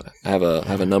guys have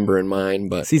a number in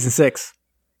mind, but Season 6.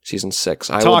 season 6.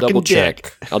 I will Talking double dick.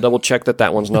 check. I'll double check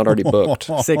that one's not already booked.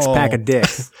 6-pack of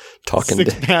dicks. Talking dick.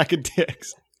 6-pack of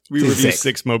dicks. We Season review 6.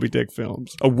 6 Moby Dick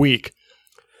films a week.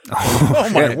 Oh,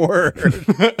 my word.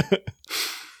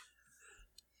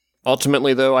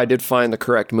 Ultimately, though, I did find the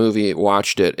correct movie.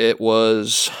 Watched it. It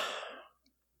was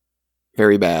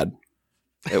very bad.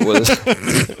 It was.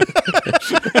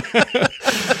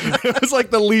 It was like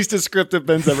the least descriptive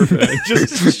Ben's ever been.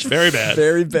 Just very bad.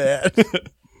 Very bad.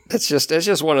 It's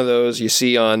just one of those you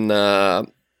see on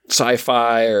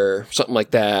sci-fi or something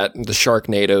like that, the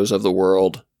Sharknadoes of the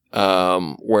world,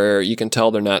 where you can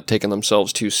tell they're not taking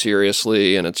themselves too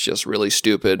seriously, and it's just really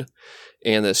stupid.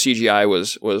 And the CGI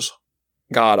was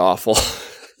god awful.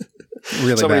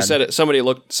 Really somebody bad. said it.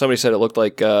 Somebody said it looked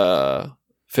like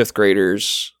fifth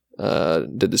graders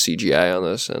did the CGI on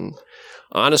this, and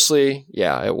honestly,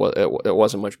 yeah, it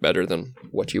wasn't much better than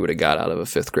what you would have got out of a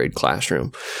fifth grade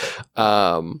classroom.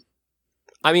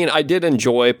 I mean, I did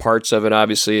enjoy parts of it.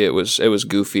 Obviously, it was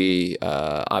goofy.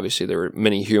 Obviously, there were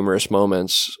many humorous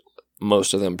moments.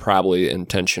 Most of them probably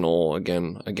intentional.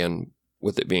 Again,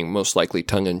 with it being most likely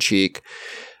tongue in cheek.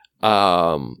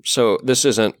 So this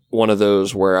isn't one of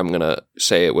those where I'm gonna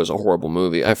say it was a horrible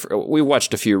movie. We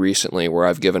watched a few recently where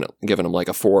I've given them like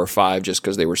a 4 or 5 just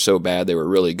because they were so bad. They were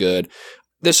really good.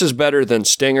 This is better than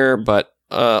Stinger, but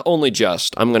only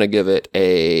just. I'm gonna give it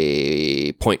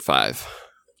a 0.5.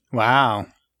 Wow.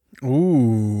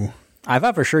 Ooh. I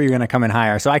thought for sure you were going to come in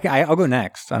higher, so I'll go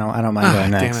next. I don't mind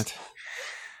going next.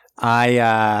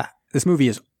 Damn it! This movie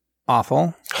is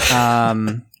awful.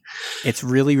 It's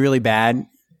really, really bad.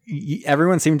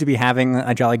 Everyone seemed to be having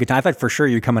a jolly good time. I thought for sure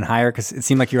you'd come in higher because it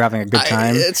seemed like you were having a good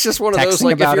time. It's just one of those,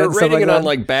 like, if you're rating it on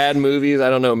like bad movies, I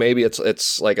don't know, maybe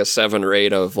it's like a 7 or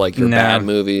 8 of like your bad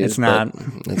movies. It's not.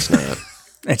 It's not.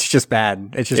 It's just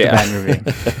bad. It's just a bad movie.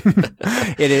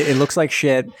 It looks like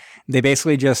shit. They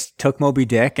basically just took Moby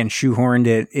Dick and shoehorned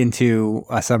it into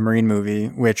a submarine movie,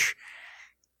 which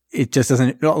it just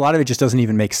doesn't. A lot of it just doesn't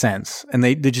even make sense. And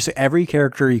they just every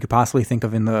character you could possibly think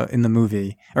of in the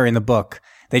movie or in the book,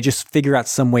 they just figure out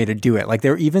some way to do it. Like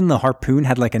even the harpoon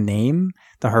had like a name,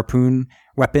 the harpoon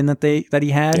weapon that he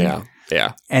had.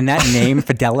 Yeah. And that name,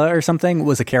 Fidela or something,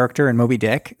 was a character in Moby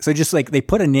Dick. So just like they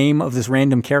put a name of this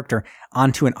random character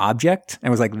onto an object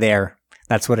and was like, there,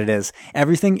 that's what it is.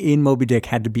 Everything in Moby Dick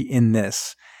had to be in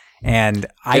this. And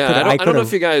I don't know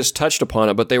if you guys touched upon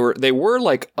it, but they were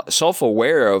like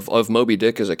self-aware of Moby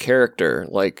Dick as a character,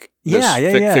 like this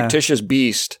fictitious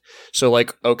beast. So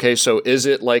like, okay, so is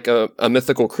it like a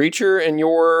mythical creature in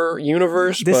your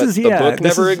universe, the book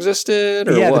never existed?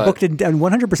 Or what? The book did, and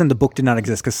 100% the book did not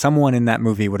exist because someone in that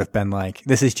movie would have been like,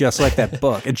 this is just like that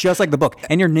book. It's just like the book.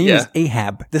 And your name is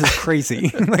Ahab. This is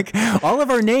crazy. Like all of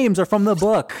our names are from the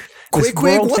book. Quick,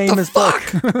 what the fuck?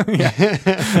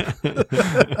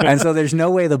 And so there's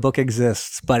no way the book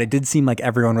exists, but it did seem like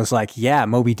everyone was like, yeah,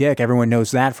 Moby Dick, everyone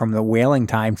knows that from the whaling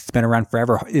time. It's been around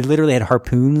forever. It literally had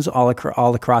harpoons all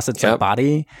across its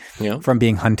body from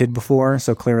being hunted before.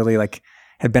 So clearly like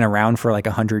had been around for like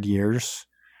 100 years,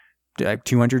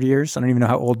 200 years. I don't even know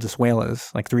how old this whale is.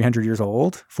 Like 300 years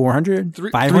old, 400,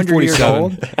 500 years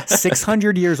old,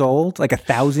 600 years old, like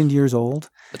 1,000 years old.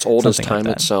 It's old as time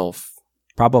itself.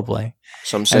 Probably.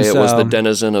 Some say it was the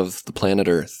denizen of the planet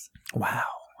Earth. Wow.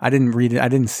 I didn't read it. I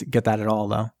didn't get that at all,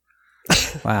 though.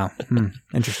 Wow.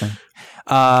 Interesting.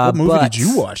 What movie did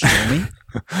you watch, Jamie?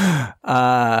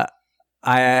 I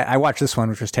watched this one,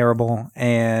 which was terrible.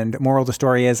 And moral of the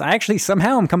story is,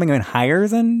 I'm coming in higher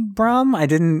than Brom. I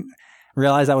didn't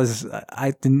realize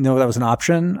I didn't know that was an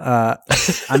option.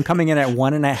 I'm coming in at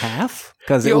 1.5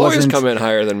 because you always come in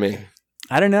higher than me.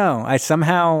 I don't know. On some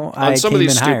of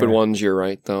these stupid ones, you're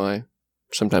right, though. I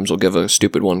sometimes will give a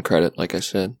stupid one credit, like I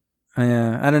said.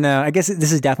 Yeah, I don't know. I guess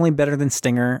this is definitely better than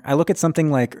Stinger. I look at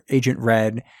something like Agent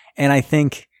Red, and I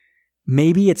think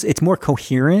maybe it's more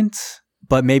coherent,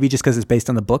 but maybe just because it's based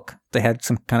on the book, they had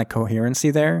some kind of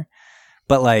coherency there.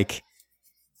 But like,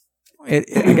 I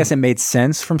guess it made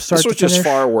sense from start to finish. This was just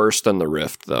far worse than The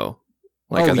Rift, though.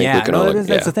 Like, I think we can all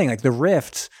that's the thing. Like The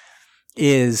Rift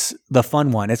is the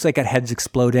fun one. It's like got heads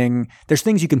exploding. There's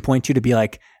things you can point to be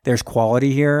like, there's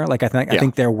quality here. Like I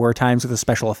think there were times with the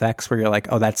special effects where you're like,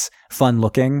 oh, that's fun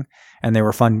looking, and there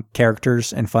were fun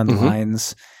characters and fun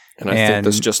lines. And I think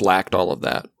this just lacked all of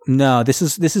that. No, this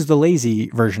is the lazy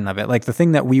version of it. Like the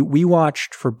thing that we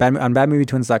watched on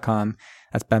badmovietwins.com.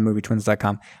 That's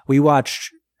badmovietwins.com. We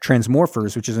watched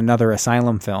Transmorphers, which is another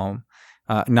Asylum film,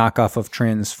 knockoff of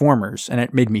Transformers, and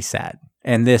it made me sad.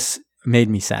 And this made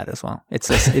me sad as well.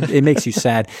 It makes you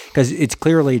sad because it's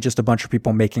clearly just a bunch of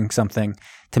people making something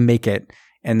to make it,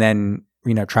 and then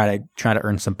try to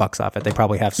earn some bucks off it. They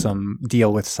probably have some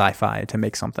deal with sci-fi to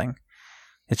make something.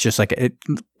 It's just like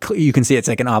you can see it's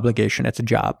like an obligation. It's a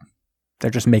job.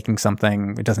 They're just making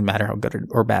something. It doesn't matter how good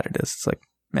or bad it is. It's like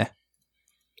meh.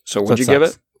 So what'd you give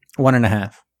it?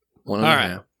 1.5.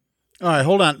 1.5. All right,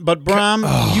 hold on. But Brom,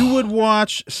 you would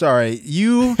watch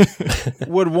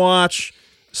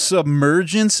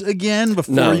Submergence again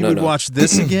before you would watch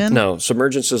this again? No,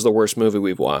 Submergence is the worst movie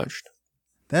we've watched.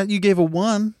 That you gave a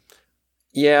 1.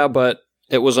 Yeah, but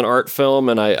It was an art film,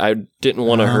 and I didn't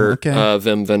want to hurt okay.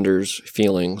 Wim Wenders'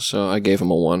 feelings, so I gave him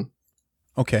a 1.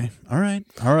 Okay. All right.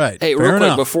 Hey, Fair real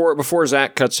enough. quick before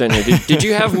Zach cuts in here, did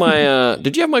you have my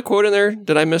did you have my quote in there?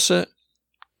 Did I miss it?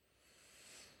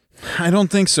 I don't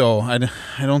think so. I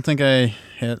don't think I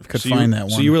could find that one.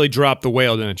 So you really dropped the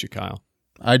whale, didn't you, Kyle?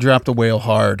 I dropped the whale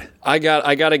hard. I got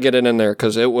to get it in there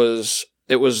because it was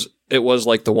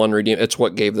like the one redeem. It's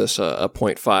what gave this a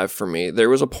 0.5 for me. There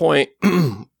was a point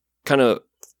kind of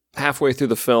halfway through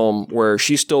the film where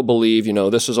she still believed,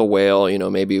 this is a whale,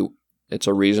 maybe it's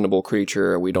a reasonable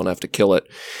creature. We don't have to kill it.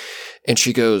 And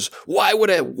she goes, why would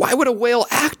a whale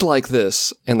act like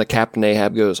this? And the Captain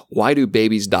Ahab goes, why do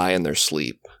babies die in their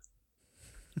sleep?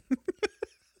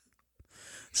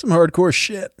 Some hardcore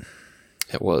shit.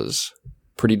 It was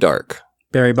pretty dark.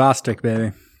 Barry Bostwick,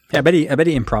 baby. Yeah, I bet he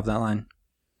improv that line.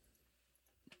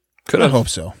 I hope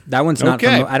so. That one's not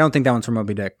Okay. from, I don't think that one's from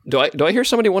Moby Dick. Do I hear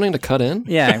somebody wanting to cut in?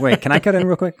 Yeah, wait, can I cut in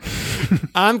real quick?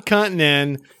 I'm cutting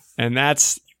in, and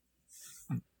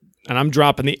I'm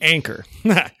dropping the anchor.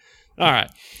 All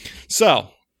right.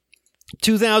 So,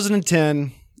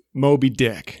 2010, Moby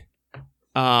Dick.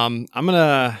 This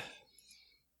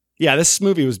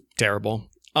movie was terrible.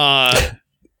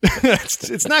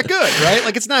 It's not good, right?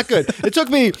 Like, it's not good. It took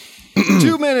me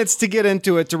 2 minutes to get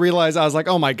into it to realize I was like,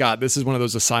 oh my God, this is one of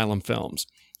those asylum films.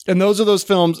 And those are those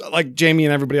films, like Jamie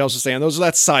and everybody else was saying, that's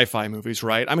sci-fi movies,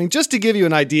 right? I mean, just to give you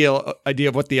an idea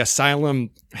of what the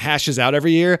asylum hashes out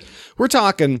every year, we're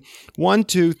talking 1,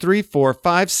 2, 3, 4,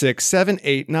 5, 6, 7,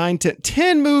 8, 9,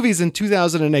 10 movies in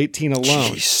 2018 alone.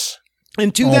 Jeez.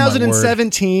 In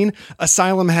 2017,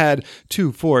 Asylum had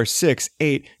 2, 4, 6,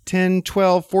 8, 10,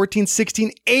 12, 14,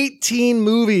 16, 18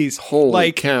 movies.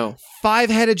 Holy cow.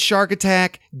 Five-Headed Shark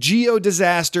Attack, Geo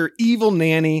Disaster, Evil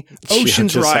Nanny,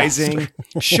 Ocean's Geo Rising,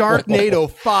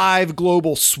 Sharknado 5,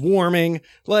 Global Swarming.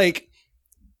 Like,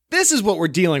 this is what we're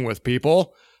dealing with,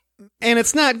 people. And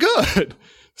it's not good.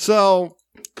 So,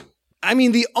 I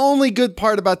mean, the only good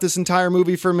part about this entire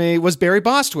movie for me was Barry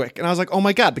Bostwick. And I was like, oh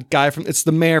my God, it's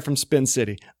the mayor from Spin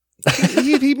City.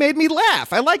 he made me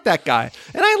laugh. I liked that guy.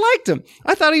 And I liked him.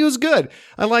 I thought he was good.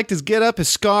 I liked his getup, his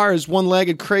scar, his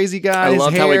one-legged crazy guy. I his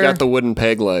loved hair. how he got the wooden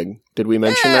peg leg. Did we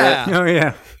mention that? Oh,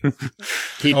 yeah.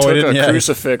 He took a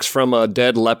crucifix from a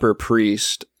dead leper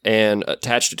priest and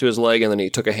attached it to his leg, and then he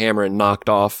took a hammer and knocked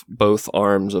off both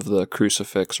arms of the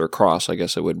crucifix, or cross, I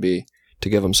guess it would be, to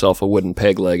give himself a wooden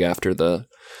peg leg after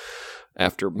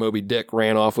Moby Dick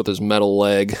ran off with his metal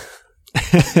leg.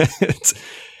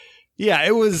 Yeah,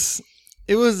 it was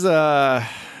he's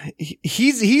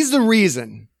the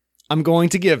reason I'm going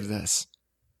to give this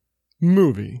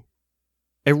movie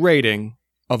a rating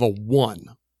of a 1.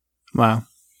 Wow.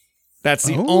 That's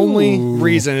the only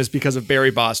reason, is because of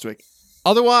Barry Bostwick.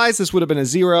 Otherwise, this would have been a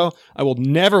 0. I will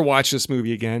never watch this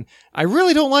movie again. I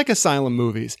really don't like asylum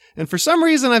movies, and for some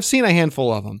reason, I've seen a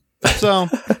handful of them. So,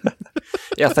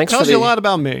 Yeah, thanks tells for you a lot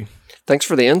about me. Thanks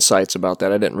for the insights about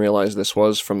that. I didn't realize this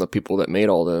was from the people that made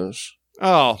all those.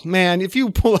 Oh man, if you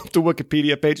pull up the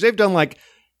Wikipedia page, they've done like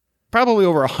probably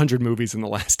over 100 movies in the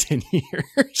last 10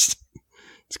 years.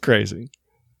 It's crazy.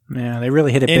 Yeah, they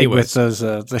really hit it big Anyways. with those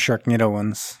the Sharknado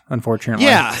ones, unfortunately.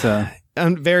 Yeah. So,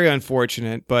 Very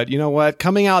unfortunate, but you know what?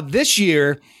 Coming out this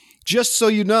year, just so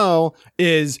you know,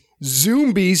 is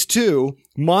Zombies 2,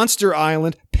 Monster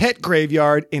Island, Pet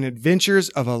Graveyard, and Adventures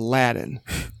of Aladdin.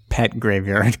 Pet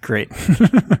Graveyard, great.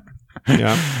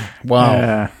 Yeah. Wow.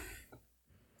 Yeah.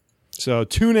 So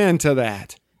tune in to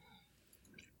that.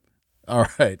 All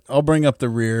right. I'll bring up the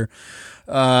rear.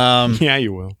 Yeah,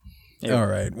 you will. All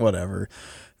right. Whatever.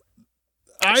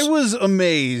 I was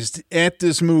amazed at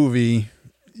this movie.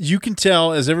 You can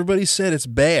tell, as everybody said, it's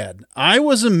bad. I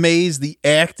was amazed the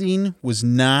acting was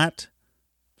not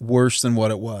worse than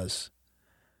what it was.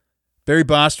 Barry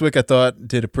Bostwick, I thought,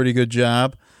 did a pretty good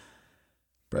job.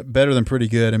 Better than pretty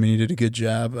good. I mean, he did a good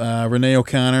job. Renee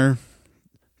O'Connor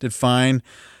did fine.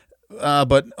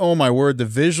 But, oh my word, the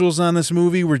visuals on this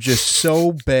movie were just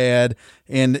so bad.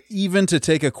 And even to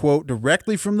take a quote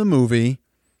directly from the movie,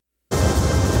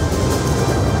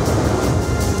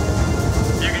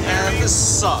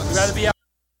 This sucks. it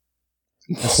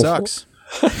sucks.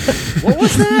 What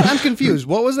was that? I'm confused.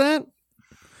 What was that?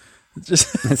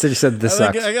 Just, I said you said this I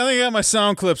sucks. think I got my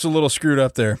sound clips a little screwed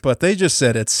up there, but they just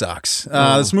said it sucks.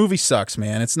 This movie sucks,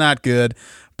 man. It's not good.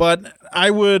 But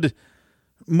I would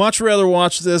much rather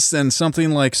watch this than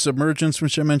something like Submergence,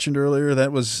 which I mentioned earlier.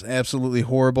 That was absolutely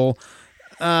horrible.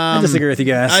 I disagree with you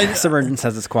guys. Submergence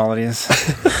has its qualities.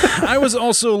 I was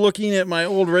also looking at my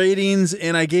old ratings,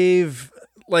 and I gave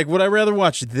Like, would I rather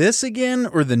watch this again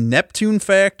or the Neptune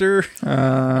Factor?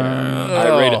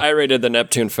 I rated the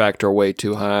Neptune Factor way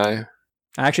too high.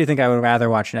 I actually think I would rather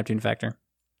watch Neptune Factor.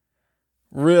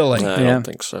 Really? I don't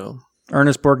think so.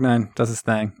 Ernest Borgnine does his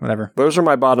thing, whatever. Those are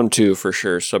my bottom two for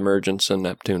sure, Submergence and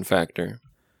Neptune Factor.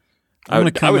 I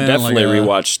would come in definitely like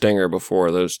rewatch Stinger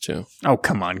before those two. Oh,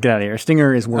 come on. Get out of here.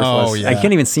 Stinger is worthless. Oh, yeah. I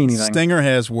can't even see anything. Stinger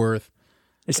has worth.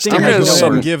 Stinger Stinger I'm has going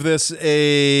some- to give this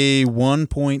a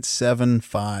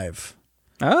 1.75.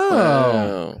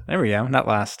 Oh. There we go. Not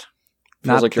last.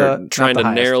 Feels like you're not trying the to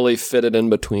highest. narrowly fit it in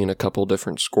between a couple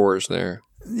different scores there.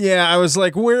 Yeah, I was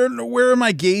like, where am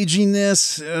I gauging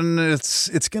this? And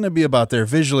it's going to be about there.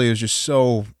 Visually, it was just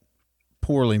so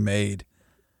poorly made.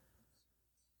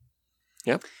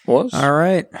 Yep, was. All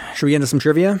right. Should we get into some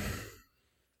trivia?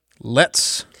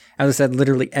 Let's. As I said,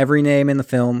 literally every name in the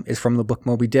film is from the book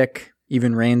Moby Dick,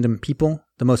 even random people.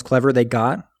 The most clever they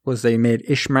got was they made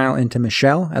Ishmael into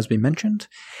Michelle, as we mentioned.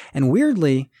 And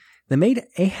weirdly, they made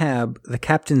Ahab the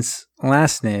captain's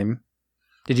last name.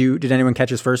 Did anyone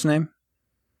catch his first name?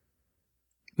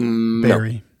 No.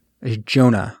 Barry. It's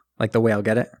Jonah, like the whale,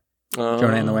 get it?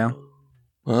 Jonah and the whale.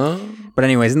 Huh? But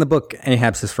anyways, in the book,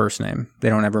 Ahab's his first name. They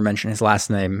don't ever mention his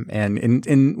last name. And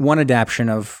in one adaptation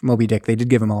of Moby Dick, they did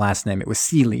give him a last name. It was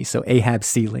Seeley, so Ahab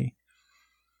Seeley.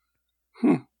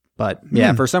 But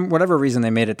yeah, for whatever reason, they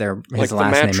made it his Like last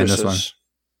the name in this one. mattresses.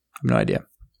 I have no idea.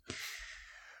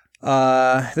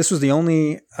 This was the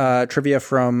only trivia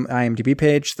from IMDb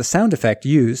page. The sound effect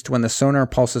used when the sonar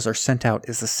pulses are sent out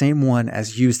is the same one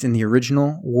as used in the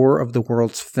original War of the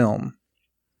Worlds film,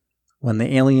 when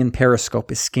the alien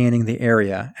periscope is scanning the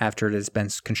area after it has been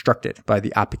constructed by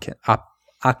the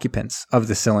occupants of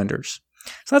the cylinders.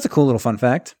 So that's a cool little fun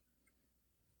fact.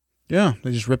 Yeah,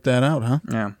 they just ripped that out, huh?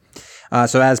 Yeah.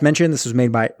 So as mentioned, this was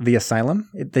made by The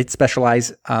Asylum. They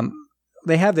specialize...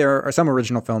 they have some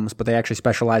original films, but they actually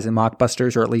specialize in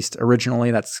mockbusters, or at least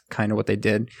originally that's kind of what they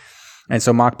did. And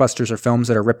so mockbusters are films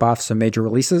that are rip-offs of major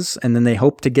releases, and then they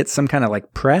hope to get some kind of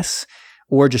like press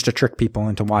or just to trick people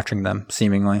into watching them,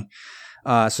 seemingly.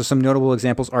 So some notable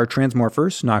examples are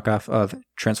Transmorphers, knockoff of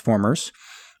Transformers,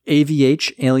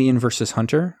 AVH, Alien vs.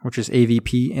 Hunter, which is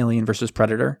AVP, Alien vs.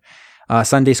 Predator,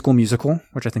 Sunday School Musical,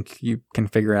 which I think you can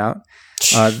figure out,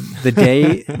 the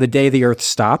day the Earth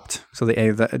stopped, so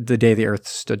the day the Earth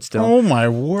stood still. Oh my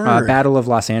word! Battle of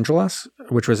Los Angeles,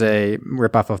 which was a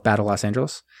ripoff of Battle Los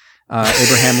Angeles.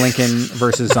 Abraham Lincoln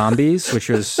versus Zombies, which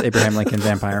was Abraham Lincoln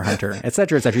Vampire Hunter,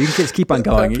 etc., etc. You can just keep on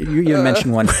going. You even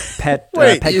mentioned one, Pet You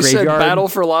Graveyard. said Battle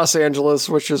for Los Angeles,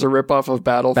 which is a ripoff of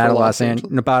Battle for Los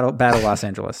Angeles. Battle Los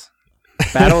Angeles.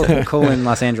 Battle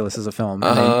Los Angeles is a film.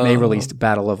 And they released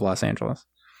Battle of Los Angeles.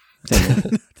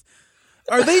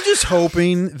 Are they just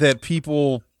hoping that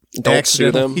people Don't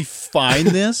sue them. accidentally find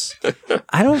this?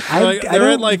 I don't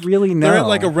really know. They're at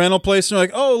like a rental place and they're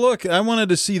like, oh, look, I wanted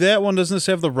to see that one. Doesn't this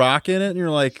have The Rock in it? And you're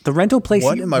like, The rental place,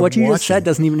 What am I what you just watching? said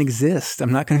doesn't even exist.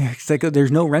 I'm not going to,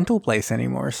 there's no rental place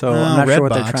anymore. So I'm not sure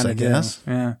what they're Redbox, trying to I do. guess.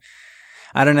 Yeah.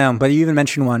 I don't know. But you even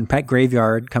mentioned one, Pet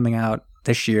Graveyard, coming out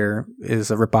this year,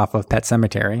 is a ripoff of Pet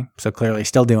Cemetery. So clearly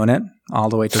still doing it all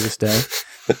the way to this day.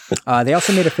 They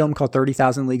also made a film called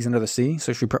 30,000 Leagues Under the Sea.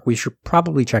 So we should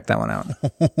probably check that one out.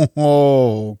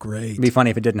 oh, great. It'd be funny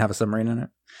if it didn't have a submarine in it.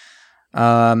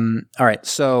 All right.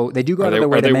 So they do go out of their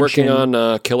way Are to they mention... working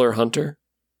on Killer Hunter?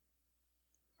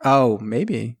 Oh,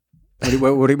 maybe.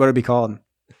 What would it be called?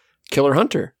 Killer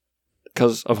Hunter,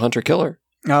 because of Hunter Killer.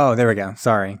 Oh, there we go.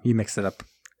 Sorry, you mixed it up.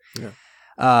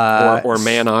 Yeah. Or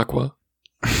Man Aqua.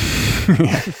 Or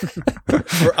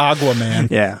Aquaman.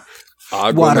 Yeah.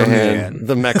 Aquaman, Waterman.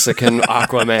 the Mexican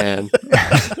Aquaman.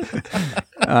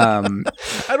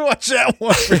 I'd watch that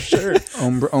one for sure.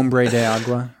 Hombre de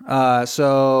Agua.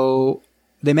 So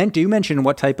they do mention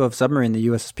what type of submarine the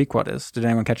USS Pequod is. Did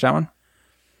anyone catch that one?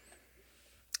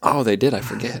 Oh, they did. I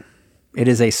forget. It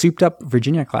is a souped-up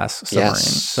Virginia-class submarine. Yes.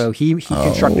 So he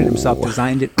constructed himself,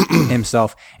 designed it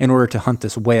himself in order to hunt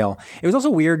this whale. It was also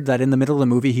weird that in the middle of the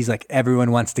movie, he's like,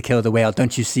 everyone wants to kill the whale.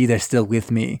 Don't you see they're still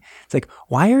with me? It's like,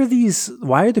 why are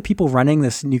the people running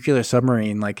this nuclear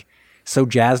submarine like so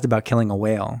jazzed about killing a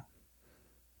whale?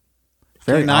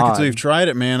 Very Knock it odd. till you've tried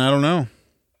it, man. I don't know.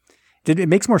 It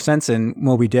makes more sense in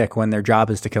Moby Dick when their job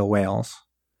is to kill whales.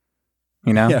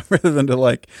 You know? Yeah, rather than to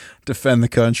like defend the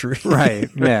country. Right.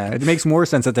 Yeah. It makes more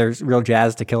sense that there's real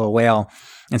jazz to kill a whale.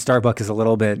 And Starbuck is a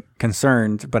little bit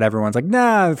concerned, but everyone's like,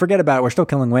 nah, forget about it. We're still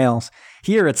killing whales.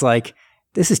 Here it's like,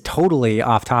 this is totally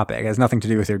off topic. It has nothing to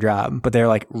do with your job. But they're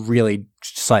like really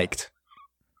psyched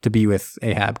to be with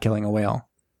Ahab killing a whale.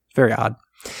 Very odd.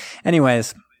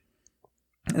 Anyways,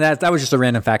 That was just a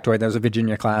random factoid. That was a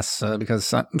Virginia class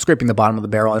because I'm scraping the bottom of the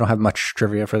barrel. I don't have much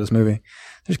trivia for this movie.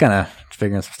 Just kind of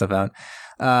figuring some stuff out.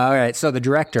 All right, so the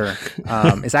director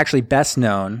is actually best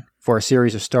known for a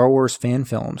series of Star Wars fan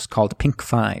films called Pink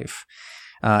 5.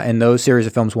 And those series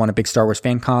of films won a big Star Wars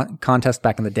fan contest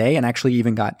back in the day, and actually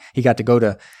even got to go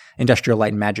to Industrial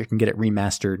Light and Magic and get it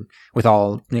remastered with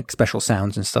all special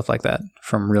sounds and stuff like that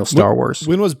from real Star Wars.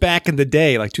 When was back in the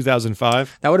day, like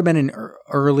 2005? That would have been in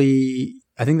early,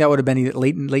 I think that would have been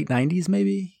late 90s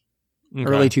maybe,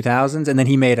 early 2000s, and then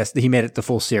he made it the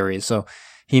full series. So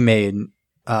he made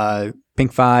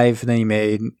Pink 5, and then he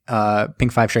made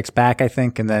Pink 5 Strikes Back, I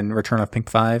think, and then Return of Pink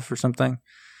 5 or something.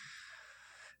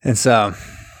 And so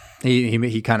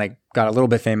he kind of got a little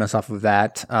bit famous off of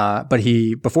that. But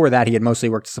before that, he had mostly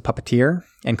worked as a puppeteer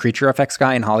and creature effects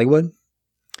guy in Hollywood.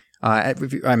 I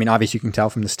mean, obviously you can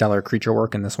tell from the stellar creature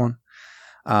work in this one.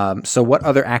 So what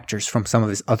other actors from some of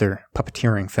his other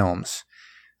puppeteering films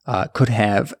could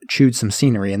have chewed some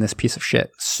scenery in this piece of shit?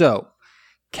 So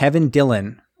Kevin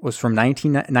Dillon was from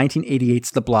 1988's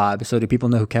The Blob. So do people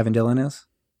know who Kevin Dillon is?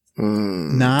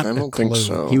 Not I don't think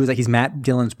so. He's Matt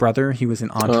Dillon's brother. He was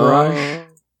in Entourage.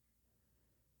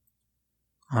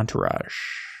 Entourage.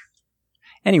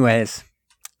 Anyways,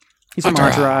 he's from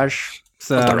Entourage.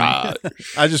 So,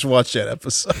 I just watched that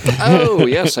episode. Oh,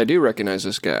 yes, I do recognize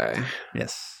this guy.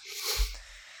 yes.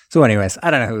 So anyways, I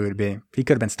don't know who it would be. He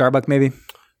could have been Starbuck maybe.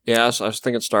 Yes, I was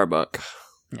thinking Starbuck.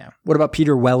 Yeah. What about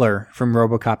Peter Weller from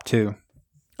RoboCop 2?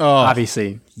 Oh,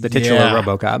 Obviously, the titular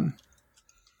RoboCop.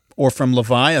 Or from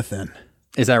Leviathan.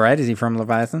 Is that right? Is he from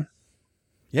Leviathan?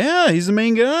 Yeah, he's the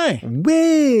main guy.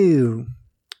 Woo!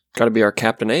 Got to be our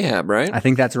Captain Ahab, right? I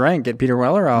think that's right. Get Peter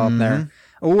Weller all up there.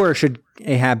 Or should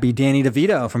Ahab be Danny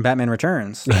DeVito from Batman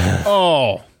Returns?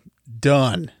 Oh,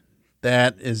 done.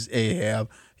 That is Ahab.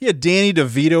 He had Danny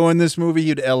DeVito in this movie.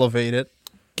 You'd elevate it.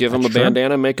 Give him a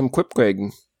bandana, make him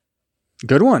Quipquig.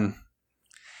 Good one.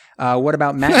 What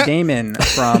about Matt Damon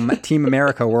from Team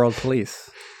America World Police?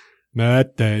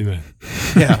 Matt Damon.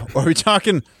 Yeah. Are we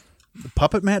talking the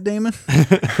puppet Matt Damon?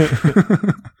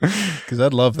 Because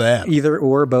I'd love that. Either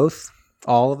or both.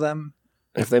 All of them.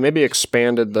 If they maybe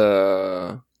expanded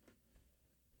the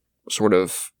sort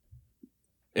of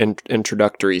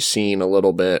introductory scene a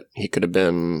little bit, he could have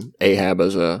been Ahab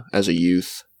as a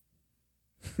youth.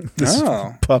 This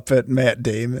puppet Matt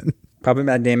Damon. Puppet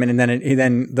Matt Damon, and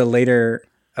then the later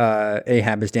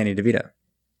Ahab is Danny DeVito.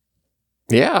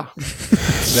 Yeah.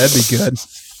 That'd be good.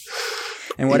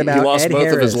 And what about he lost Ed both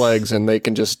Harris? of his legs, and they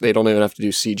don't even have to do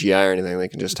CGI or anything. They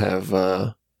can just have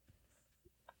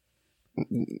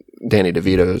Danny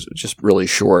DeVito is just really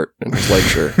short, and his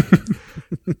legs are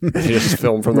he just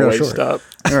filmed from the Real waist short. up.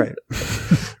 All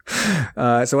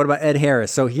right. So what about Ed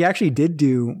Harris? So he actually did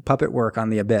do puppet work on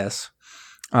The Abyss,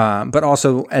 but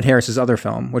also Ed Harris's other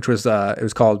film, which was it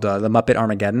was called The Muppet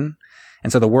Armageddon.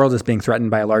 And so the world is being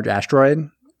threatened by a large asteroid,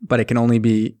 but it can only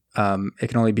be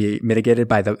mitigated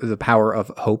by the power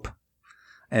of hope.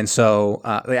 And so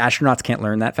the astronauts can't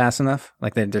learn that fast enough.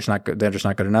 Like they're just not good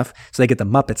enough. So they get the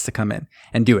Muppets to come in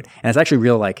and do it. And it's actually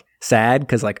real like sad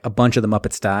because like a bunch of the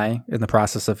Muppets die in the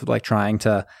process of like trying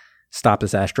to stop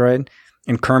this asteroid.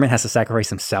 And Kermit has to sacrifice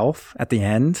himself at the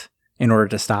end in order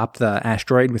to stop the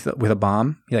asteroid with a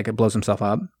bomb. He like it blows himself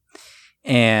up.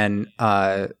 And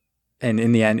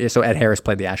in the end, so Ed Harris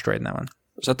played the asteroid in that one.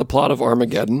 Is that the plot of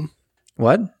Armageddon?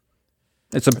 What?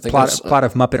 It's a plot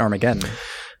of Muppet Armageddon.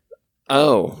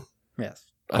 Oh. Yes.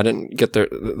 I didn't get the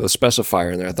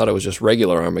specifier in there. I thought it was just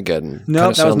regular Armageddon.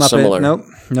 No, that was Muppet. Similar.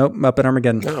 Nope, Muppet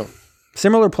Armageddon. Oh.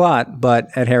 Similar plot, but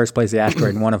Ed Harris plays the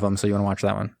asteroid in one of them, so you want to watch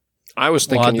that one. I was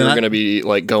thinking you were going to be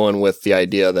like going with the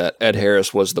idea that Ed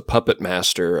Harris was the puppet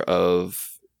master of,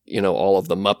 all of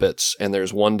the Muppets. And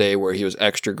there's one day where he was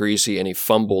extra greasy and he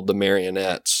fumbled the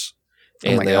marionettes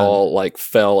and they all like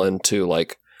fell into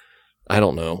like, I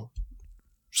don't know,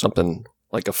 something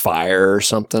like a fire or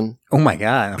something. Oh my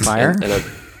God, a fire?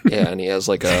 And he has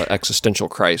like a existential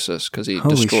crisis because he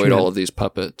Holy destroyed shit. all of these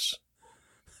puppets.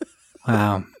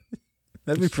 Wow.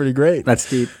 That'd be pretty great. That's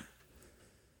deep.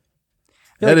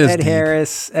 That is Ed deep.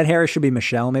 Harris should be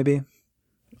Michelle, maybe.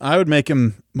 I would make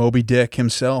him Moby Dick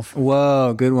himself.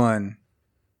 Whoa, good one.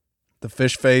 The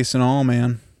fish face and all,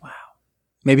 man.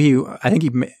 Maybe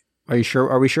are you sure?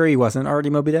 Are we sure he wasn't already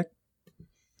Moby Dick?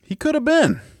 He could have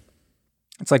been.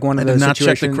 It's like one I of did those not check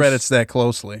the situations- credits that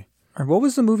closely. Or what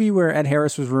was the movie where Ed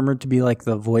Harris was rumored to be like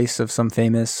the voice of some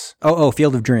famous? Oh,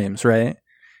 Field of Dreams, right?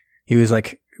 He was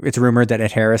like, it's rumored that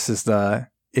Ed Harris is the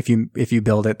if you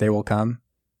build it, they will come.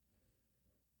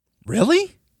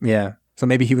 Really? Yeah. So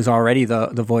maybe he was already the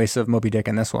voice of Moby Dick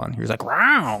in this one. He was like,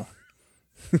 wow.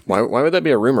 Why would that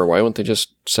be a rumor? Why wouldn't they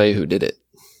just say who did it?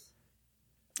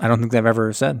 I don't think they've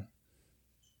ever said.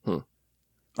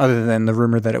 Other than the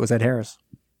rumor that it was Ed Harris.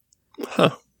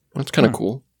 Huh. That's kind of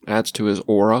cool. Adds to his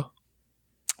aura.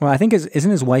 Well, I think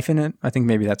isn't his wife in it? I think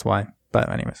maybe that's why. But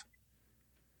anyways.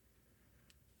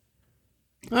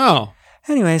 Oh.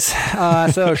 Anyways,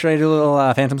 so should I do a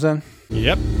little Phantom Zone?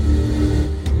 Yep.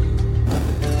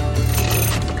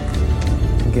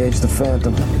 Engage the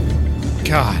Phantom.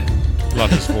 God. Love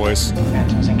his voice.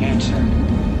 Phantom's engaged, sir.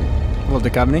 A little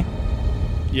Duchovny?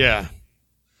 Yeah.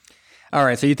 All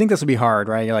right, so you think this will be hard,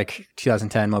 right? You're like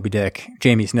 2010, Moby Dick.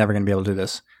 Jamie's never going to be able to do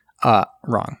this.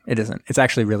 Wrong. It isn't. It's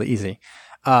actually really easy.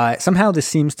 Somehow this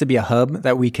seems to be a hub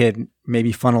that we could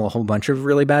maybe funnel a whole bunch of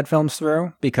really bad films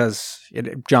through because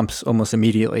it jumps almost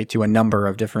immediately to a number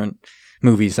of different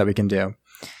movies that we can do.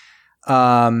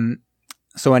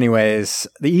 So anyways,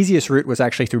 the easiest route was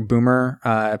actually through Boomer,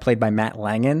 played by Matt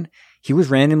Langen. He was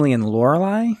randomly in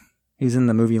Lorelei. He was in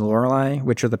the movie Lorelei,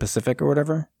 Witch of the Pacific or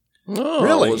whatever. Oh,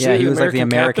 Really? Was Yeah, he was like the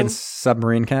American American captain?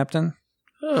 submarine captain.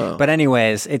 Oh. But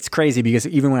anyways, it's crazy because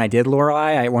even when I did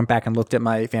Lorelei, I went back and looked at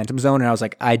my Phantom Zone and I was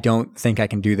like, I don't think I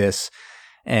can do this.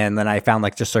 And then I found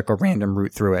like just like a random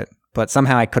route through it. But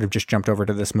somehow I could have just jumped over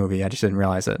to this movie. I just didn't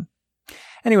realize it.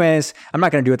 Anyways, I'm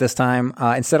not going to do it this time.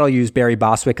 Instead, I'll use Barry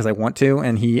Bostwick because I want to.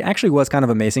 And he actually was kind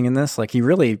of amazing in this. Like he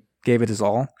really gave it his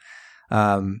all.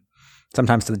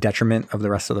 Sometimes to the detriment of the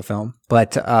rest of the film.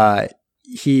 But I'm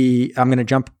going to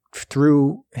jump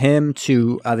through him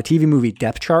to the TV movie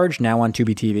Depth Charge, now on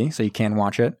Tubi TV, so you can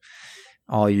watch it,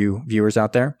 all you viewers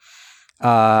out there.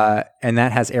 And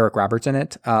that has Eric Roberts in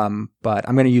it. But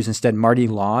I'm going to use instead Marty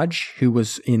Lodge, who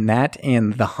was in that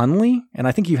and The Hunley. And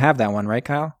I think you have that one, right,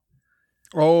 Kyle?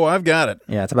 Oh, I've got it.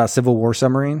 Yeah, it's about a Civil War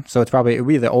submarine. So it'll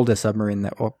be the oldest submarine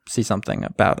that we'll see something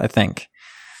about, I think.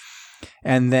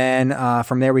 And then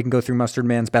from there, we can go through Mustard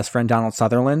Man's best friend, Donald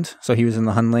Sutherland. So he was in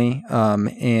the Hunley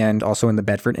and also in the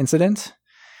Bedford incident.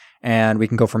 And we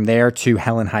can go from there to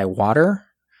Hell and High Water,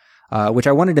 which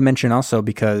I wanted to mention also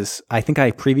because I think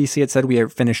I previously had said we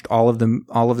had finished all of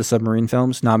the submarine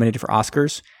films nominated for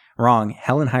Oscars. Wrong.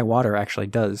 Hell and High Water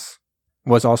actually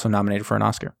was also nominated for an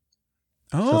Oscar.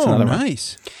 Oh, another one.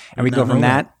 nice. And we go from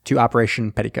that to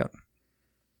Operation Petticoat.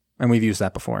 And we've used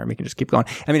that before, and we can just keep going.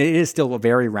 I mean, it is still a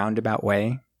very roundabout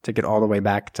way to get all the way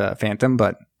back to Phantom,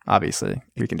 but obviously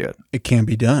we can do it. It can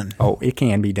be done. Oh, it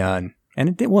can be done.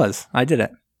 And it was. I did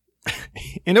it.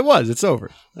 And it was. It's over.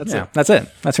 That's it. That's it.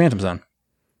 That's Phantom Zone.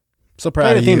 So Play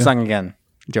proud the of theme you. song again.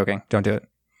 Joking. Don't do it.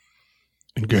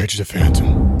 Engage the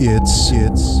Phantom. It's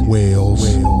Wales.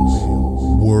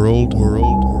 World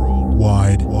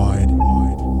wide.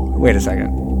 Wait a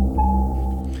second.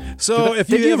 So if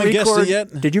you haven't guessed it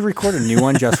yet, Did you record a new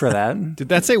one just for that? Did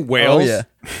that say Wales? Oh yeah.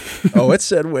 Oh, it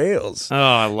said Wales. Oh,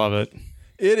 I love it.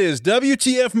 It is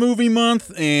WTF movie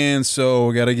month, and so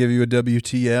we got to give you a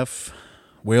WTF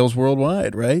Whales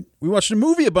Worldwide, right? We watched a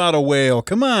movie about a whale.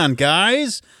 Come on,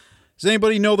 guys. Does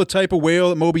anybody know the type of whale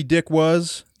that Moby Dick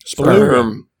was?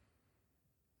 Sperm.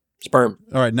 Sperm.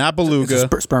 All right, not beluga.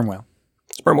 It's a sperm whale.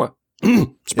 Sperm what? It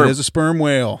Sperm. is a sperm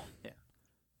whale. Yeah.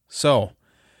 So,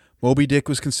 Moby Dick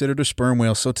was considered a sperm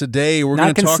whale. So today we're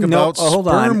going to talk about hold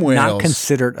sperm on. whales. Not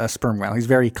considered a sperm whale. He's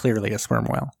very clearly a sperm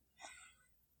whale.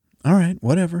 All right,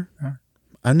 whatever.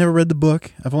 I've never read the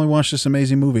book. I've only watched this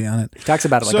amazing movie on it. He talks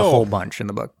about it like a whole bunch in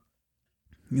the book.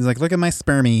 He's like, look at my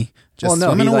spermie just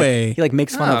swimming away. He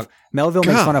makes fun of Melville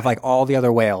makes fun of like all the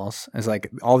other whales. It's like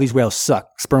all these whales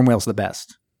suck. Sperm whale's the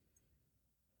best.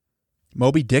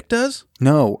 Moby Dick does?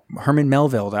 No, Herman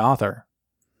Melville, the author.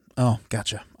 Oh,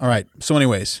 gotcha. All right. So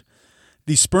anyways,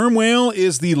 the sperm whale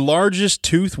is the largest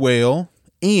toothed whale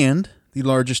and the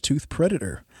largest toothed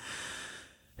predator.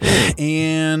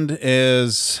 And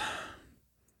as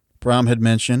Brom had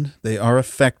mentioned, they are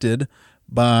affected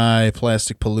by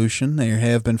plastic pollution. They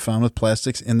have been found with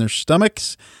plastics in their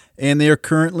stomachs, and they are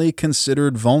currently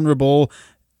considered vulnerable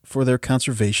for their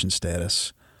conservation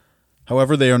status.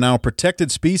 However, they are now a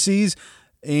protected species,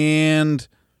 and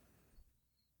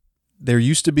there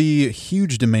used to be a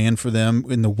huge demand for them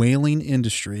in the whaling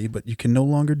industry, but you can no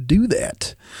longer do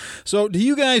that. So do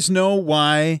you guys know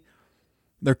why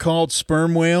they're called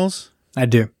sperm whales? I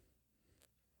do.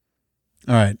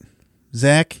 All right.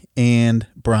 Zach and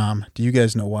Brom, do you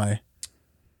guys know why?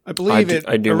 I believe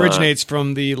I do originates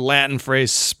from the Latin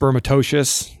phrase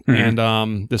spermatosis,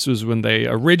 and this was when they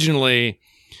originally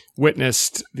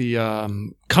witnessed the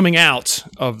coming out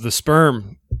of the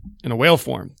sperm in a whale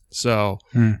form. So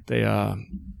they,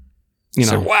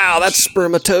 Said, wow, that's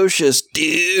spermatosis,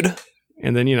 dude.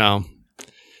 and then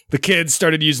the kids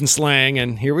started using slang,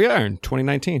 and here we are in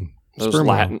 2019. Those Sperm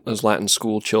whale. Latin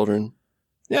school children.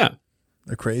 Yeah.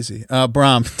 They're crazy.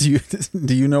 Brom,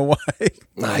 do you know why?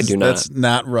 I do not. That's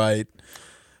not right.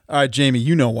 All right, Jamie,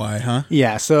 you know why, huh?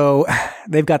 Yeah, so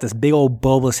they've got this big old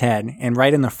bulbous head, and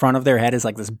right in the front of their head is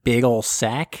like this big old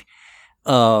sac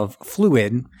of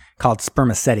fluid called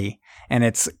spermaceti, and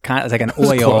it's like an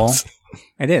oil.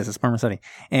 It is a spermaceti,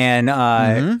 and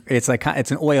it's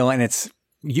an oil, and it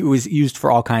was used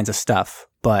for all kinds of stuff,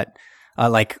 but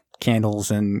like candles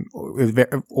and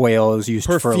oil is used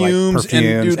for like perfumes,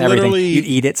 and everything. You'd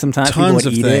eat it sometimes. Tons People would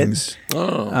of eat things.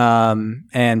 it.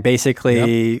 And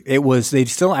basically it was, they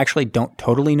still actually don't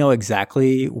totally know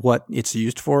exactly what it's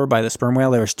used for by the sperm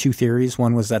whale. There was two theories.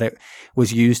 One was that it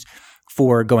was used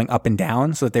for going up and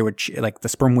down, so that they would the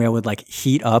sperm whale would like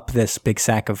heat up this big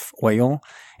sack of oil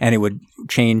and it would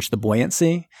change the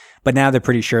buoyancy. But now they're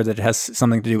pretty sure that it has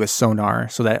something to do with sonar,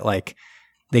 so that like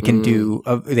they can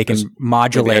they can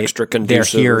modulate their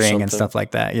hearing and stuff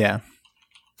like that. Yeah.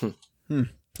 So.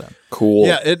 Cool.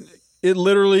 Yeah, it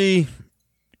literally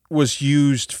was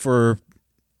used for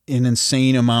an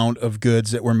insane amount of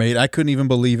goods that were made. I couldn't even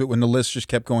believe it when the list just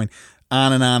kept going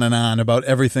on and on and on about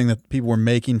everything that people were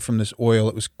making from this oil.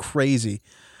 It was crazy.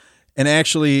 And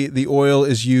actually, the oil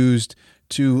is used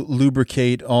to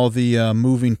lubricate all the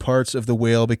moving parts of the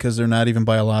whale because they're not even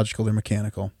biological, they're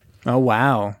mechanical. Oh,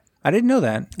 wow. I didn't know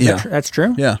that. Yeah. That's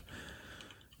true? Yeah.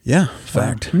 Yeah,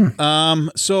 fact.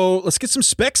 So let's get some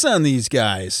specs on these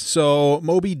guys. So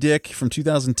Moby Dick from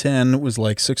 2010 was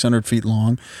like 600 feet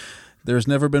long. There's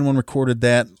never been one recorded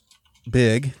that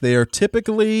big. They are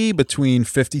typically between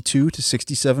 52 to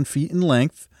 67 feet in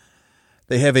length.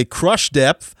 They have a crush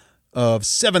depth of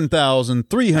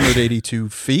 7,382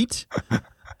 feet.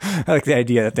 I like the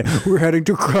idea that we're heading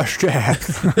to crush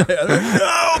depth. No,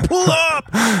 pull up!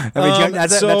 I mean,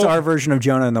 that's our version of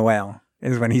Jonah and the Whale.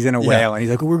 Is when he's in a whale and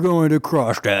he's like, we're going to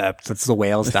crush depth. That's the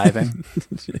whales diving.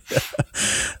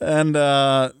 And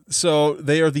so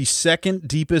they are the second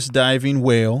deepest diving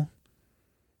whale.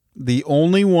 The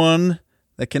only one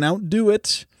that can outdo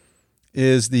it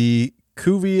is the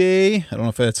Cuvier, I don't know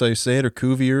if that's how you say it, or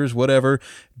Cuviers, whatever,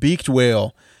 beaked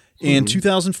whale. In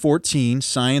 2014,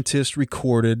 scientists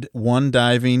recorded one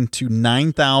diving to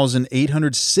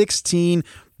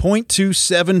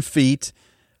 9,816.27 feet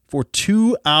for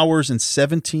 2 hours and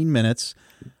 17 minutes,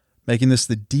 making this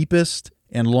the deepest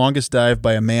and longest dive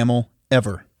by a mammal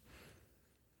ever.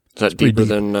 Is that deeper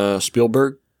than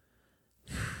Spielberg?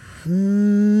 What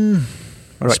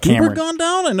about Spielberg Cameron? gone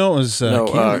down? I know it was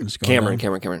Cameron.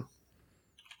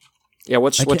 Yeah,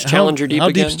 what's Challenger Deep how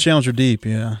again? How deep is Challenger Deep?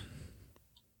 Yeah.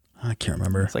 I can't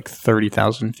remember. It's like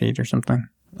 30,000 feet or something.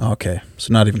 Okay,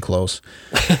 so not even close.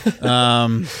 Step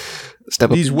up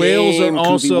these the whales game, are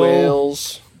also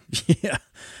whales. Yeah.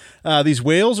 These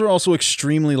whales are also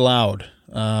extremely loud.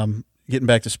 Getting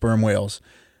back to sperm whales.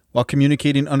 While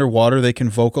communicating underwater, they can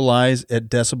vocalize at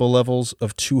decibel levels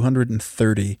of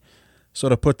 230. So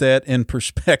to put that in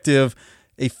perspective,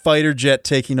 a fighter jet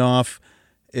taking off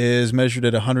is measured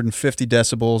at 150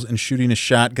 decibels and shooting a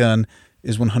shotgun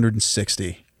is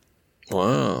 160.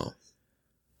 Wow.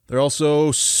 They're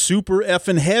also super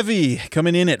effing heavy,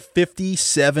 coming in at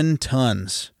 57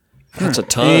 tons. That's a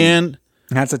ton. And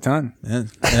That's a ton.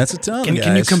 that's a ton, Can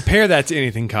guys. you compare that to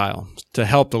anything, Kyle, to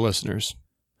help the listeners?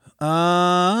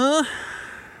 Provide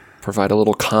a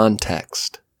little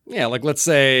context. Yeah, like let's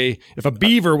say if a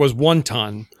beaver was 1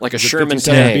 ton. Like a is it Sherman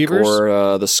 57 tank beavers?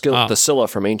 or the Scylla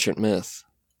from Ancient Myth.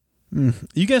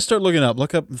 You guys start looking up.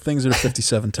 Look up things that are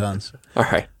 57 tons. All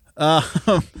right.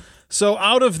 So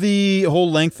out of the whole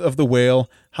length of the whale,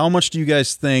 how much do you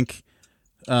guys think,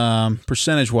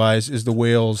 percentage-wise, is the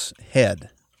whale's head?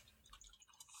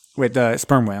 With the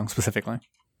sperm whale specifically.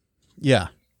 Yeah.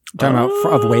 Talking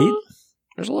about of weight?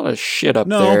 There's a lot of shit up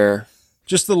No. there.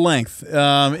 Just the length.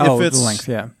 The If length,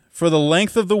 yeah. For the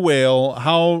length of the whale,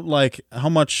 how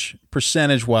much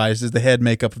percentage-wise does the head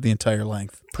make up of the entire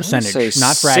length? Percentage, say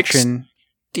not fraction.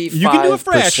 You can do a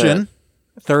fraction.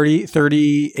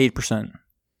 38%.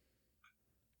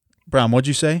 Brown, what'd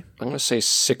you say? I'm going to say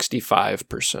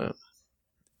 65%.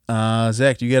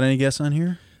 Zach, do you got any guess on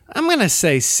here? I'm going to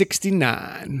say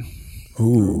 69.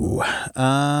 Ooh.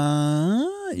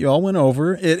 You all went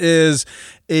over. It is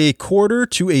a quarter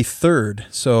to a third.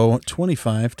 So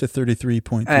 25 to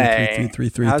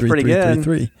 33.333333333. that was pretty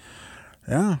good.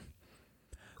 Yeah.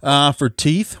 For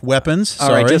teeth, weapons. All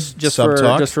sorry, right, just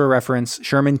sub-talk. for reference,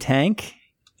 Sherman tank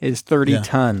is 30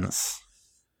 tons.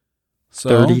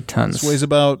 So 30 tons. This weighs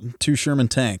about 2 Sherman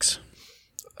tanks.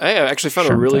 I actually found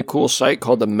a Sherman really tank. cool site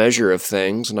called The Measure of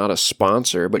Things, not a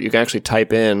sponsor, but you can actually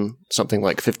type in something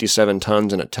like 57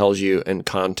 tons and it tells you in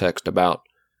context about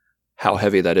how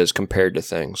heavy that is compared to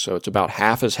things. So it's about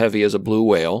half as heavy as a blue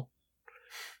whale.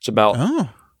 It's about,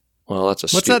 well,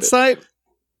 that's What's that site?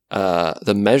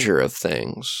 The Measure of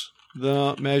Things.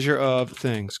 The Measure of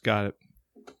Things. Got it.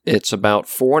 It's about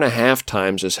 4.5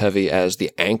 times as heavy as the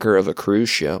anchor of a cruise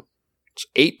ship. It's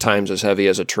 8 times as heavy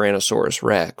as a Tyrannosaurus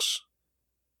Rex.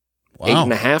 Wow.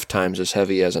 8.5 times as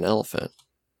heavy as an elephant.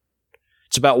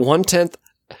 It's about 1/10.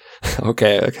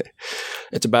 Okay.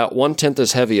 It's about 1/10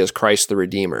 as heavy as Christ the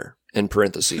Redeemer, in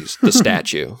parentheses, the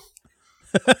statue.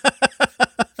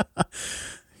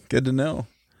 Good to know.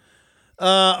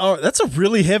 That's a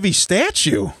really heavy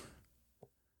statue.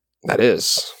 That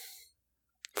is.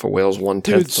 For whales, 1/10.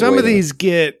 Dude, some of these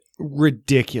get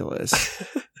ridiculous.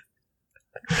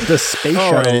 The space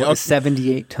shuttle is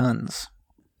 78 tons.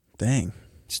 Dang.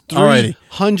 It's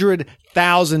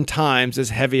 300,000 times as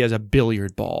heavy as a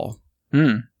billiard ball.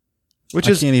 Which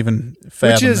I can't even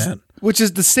fathom that. Which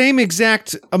is the same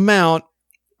exact amount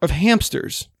of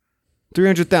hamsters.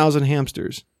 300,000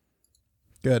 hamsters.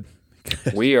 Good.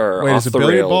 We are Wait, off is a the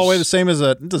billiard rails. ball weigh the same as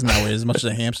a... It does not weigh as much as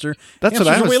a hamster. That's Hamsters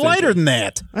what I was are way thinking. lighter than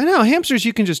that. I know. Hamsters,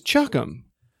 you can just chuck them.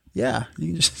 Yeah.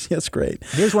 That's great.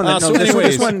 Here's one that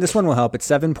this one will help. It's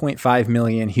 7.5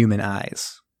 million human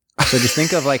eyes. So just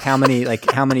think of how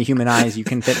many human eyes you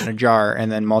can fit in a jar,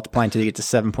 and then multiply until you get to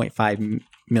 7.5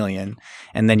 million,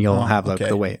 and then you'll have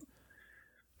the weight.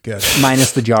 Good.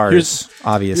 Minus the jars,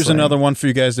 obviously. Here's another one for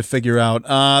you guys to figure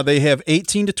out. They have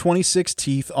 18 to 26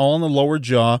 teeth, all in the lower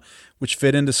jaw, which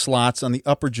fit into slots on the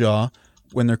upper jaw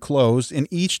when they're closed, and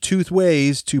each tooth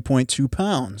weighs 2.2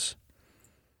 pounds.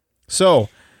 So...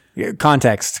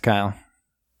 Context, Kyle.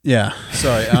 Yeah,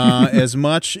 sorry. As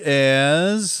much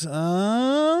as...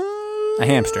 a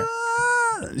hamster.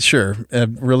 Sure. A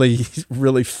really,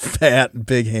 really fat,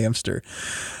 big hamster.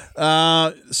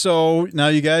 So now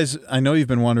you guys, I know you've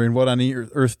been wondering, what on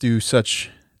earth do such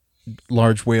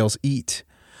large whales eat?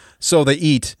 So they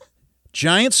eat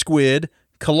giant squid,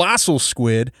 colossal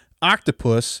squid,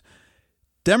 octopus,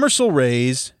 demersal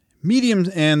rays, medium,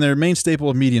 and their main staple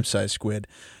of medium-sized squid.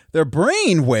 Their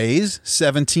brain weighs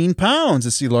 17 pounds.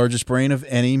 It's the largest brain of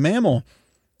any mammal.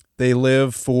 They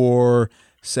live for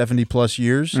 70-plus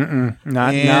years.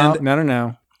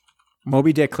 No.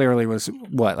 Moby Dick clearly was,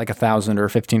 1,000 or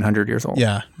 1,500 years old?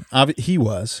 Yeah, he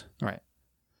was. Right.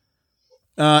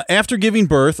 After giving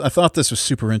birth, I thought this was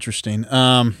super interesting.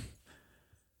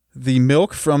 The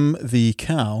milk from the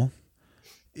cow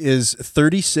is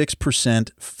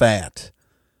 36% fat.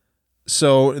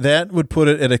 So that would put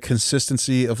it at a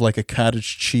consistency of like a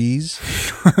cottage cheese.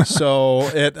 So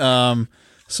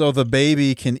the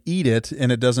baby can eat it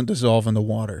and it doesn't dissolve in the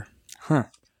water. Huh.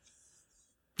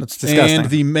 That's disgusting.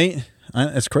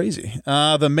 And it's crazy.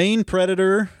 The main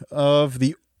predator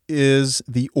is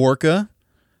the orca.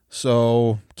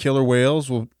 So killer whales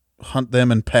will hunt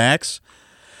them in packs.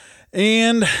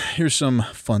 And here's some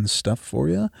fun stuff for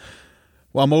you.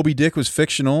 While Moby Dick was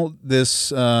fictional,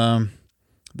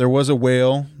 there was a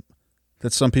whale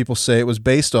that some people say it was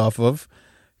based off of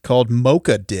called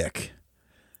Mocha Dick.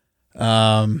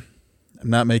 I'm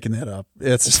not making that up.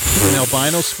 It's an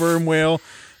albino sperm whale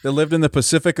that lived in the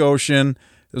Pacific Ocean.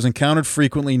 It was encountered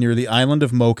frequently near the island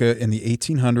of Mocha in the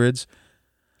 1800s.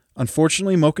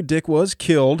 Unfortunately, Mocha Dick was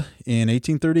killed in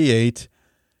 1838.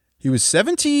 He was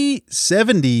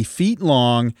 70 feet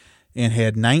long and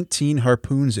had 19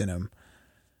 harpoons in him.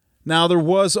 Now, there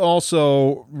was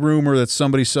also rumor that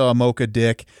somebody saw a Mocha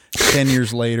Dick 10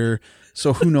 years later,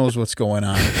 so who knows what's going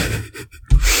on.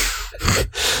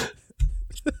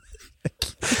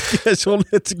 You guys holding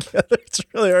it together. It's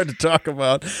really hard to talk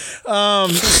about.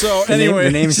 So anyway,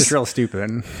 the name's just real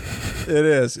stupid. It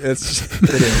is. It is.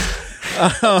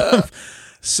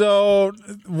 So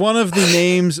one of the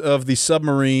names of the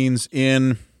submarines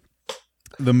in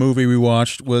the movie we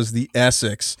watched was the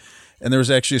Essex, and there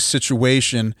was actually a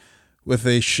situation with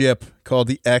a ship called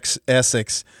the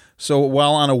Essex. So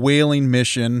while on a whaling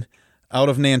mission out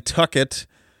of Nantucket,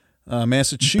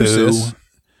 Massachusetts,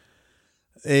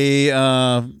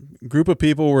 a group of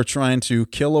people were trying to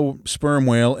kill a sperm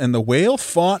whale, and the whale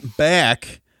fought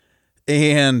back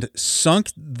and sunk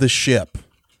the ship.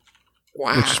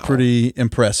 Wow. Which is pretty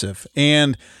impressive.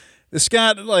 And this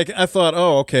got, I thought,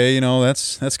 oh, okay,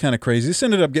 that's kind of crazy. This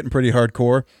ended up getting pretty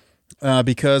hardcore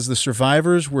because the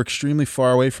survivors were extremely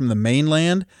far away from the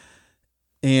mainland,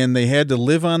 and they had to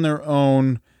live on their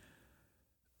own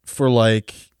for I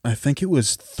think it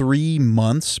was 3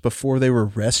 months before they were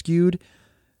rescued.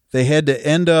 They had to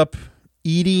end up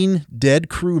eating dead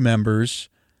crew members,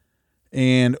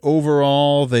 and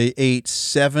overall they ate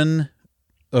 7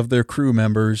 of their crew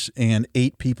members, and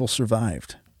 8 people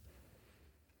survived.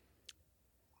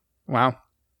 Wow.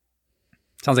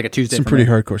 Sounds like a Tuesday. Some for pretty me.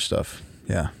 hardcore stuff.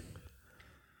 Yeah.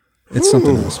 It's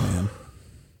something else, man.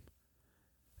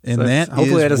 And So that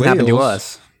hopefully is that doesn't happen to Wales.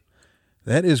 us.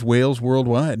 That is Wales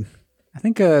worldwide. I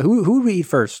think who would we eat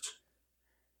first?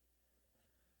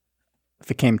 If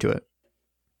it came to it.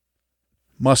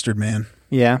 Mustard Man.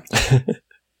 Yeah,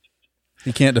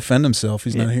 He can't defend himself.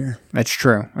 He's not here. that's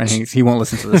true. I think he won't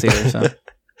listen to this either. So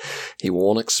He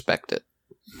won't expect it.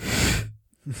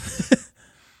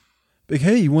 Like,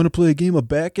 hey, you want to play a game of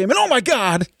backgammon? Oh my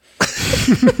God!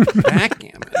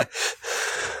 Backgammon.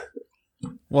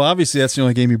 Well, obviously that's the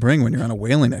only game you bring when you're on a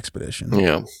whaling expedition.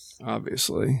 Yeah.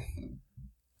 Obviously.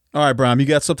 All right, Brom, you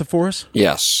got something for us?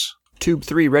 Yes. Tube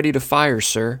 3 ready to fire,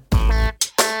 sir.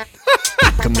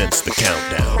 Commence the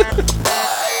countdown.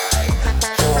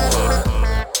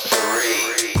 3,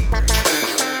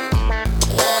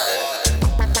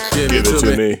 2, 1. Give it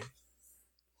to me.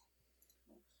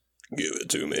 Give it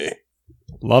to me.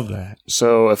 Love that.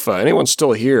 So if anyone's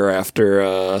still here after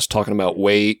us talking about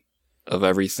weight of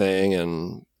everything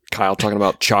and Kyle talking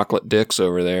about chocolate dicks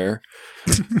over there.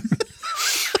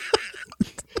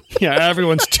 Yeah,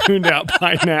 everyone's tuned out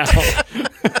by now. I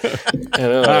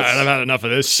know, All right, I've had enough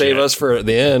of this save shit. us for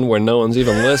the end where no one's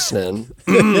even listening.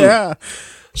 Yeah.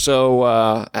 So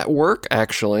at work,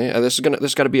 actually, this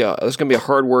is gonna be a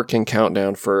hard-working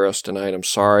countdown for us tonight. I'm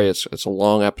sorry, it's a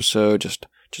long episode. Just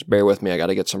bear with me. I got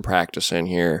to get some practice in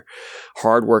here.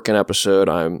 Hard-working episode.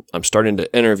 I'm starting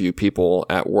to interview people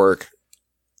at work.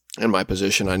 In my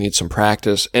position, I need some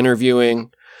practice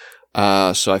interviewing.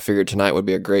 So I figured tonight would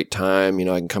be a great time. You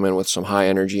know, I can come in with some high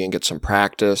energy and get some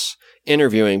practice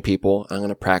interviewing people. I'm going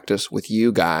to practice with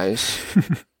you guys.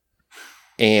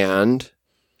 And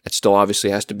it still obviously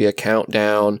has to be a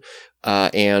countdown.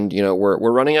 And you know,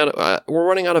 we're running out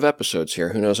of episodes here.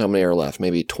 Who knows how many are left?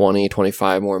 Maybe 20,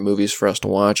 25 more movies for us to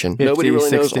watch. And 50, nobody really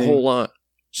 60. knows a whole lot.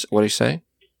 What do you say?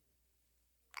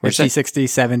 50, 60,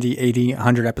 70, 80,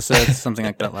 100 episodes, something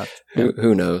like that left.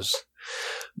 Who knows?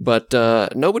 But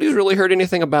nobody's really heard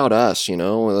anything about us, you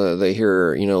know. They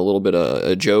hear, you know, a little bit of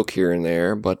a joke here and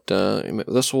there, but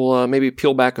this will maybe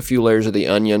peel back a few layers of the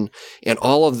onion. And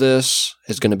all of this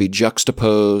is going to be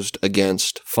juxtaposed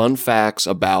against fun facts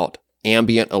about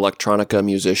ambient electronica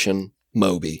musician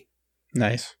Moby.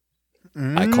 Nice.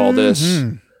 I call this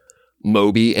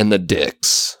Moby and the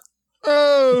Dicks.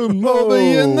 Oh,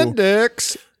 Moby and the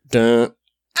Dicks. Dun,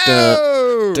 dun,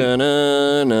 Oh, dun,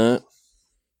 dun, dun.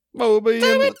 Moby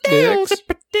and the Dicks.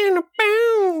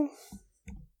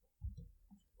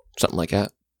 Something like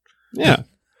that. Yeah.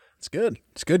 It's good.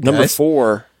 It's good, Number guys.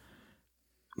 4,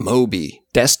 Moby,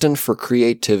 destined for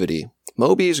creativity.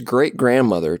 Moby's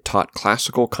great-grandmother taught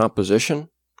classical composition.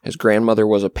 His grandmother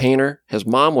was a painter. His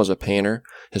mom was a painter.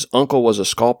 His uncle was a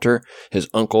sculptor.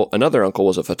 Another uncle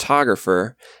was a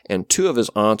photographer. And 2 of his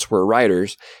aunts were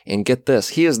writers. And get this,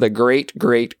 he is the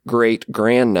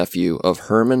great-great-great-grandnephew of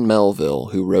Herman Melville,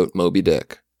 who wrote Moby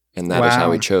Dick. And that is how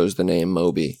Wow. he chose the name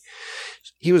Moby.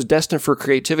 He was destined for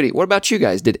creativity. What about you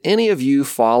guys? Did any of you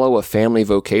follow a family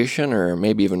vocation, or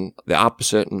maybe even the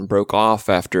opposite, and broke off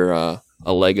after a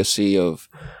legacy of,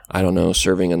 I don't know,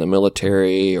 serving in the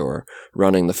military or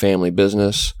running the family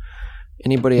business?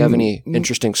 Anybody have any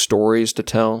interesting stories to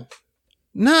tell?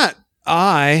 Not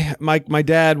I. My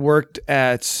dad worked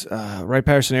at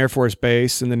Wright-Patterson Air Force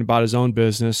Base and then bought his own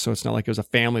business, so it's not like it was a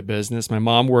family business. My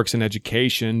mom works in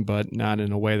education, but not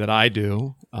in a way that I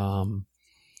do.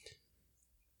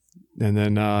 And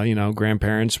then, you know,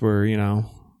 grandparents were, you know,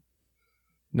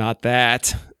 not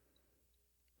that.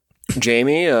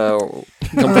 Jamie, come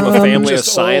from a family of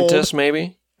just scientists,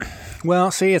 maybe?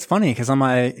 Well, see, it's funny because on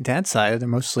my dad's side, they're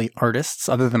mostly artists,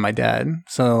 other than my dad.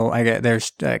 So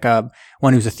there's like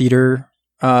one who's a theater,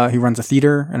 he runs a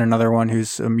theater, and another one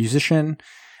who's a musician,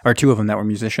 or 2 of them that were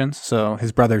musicians. So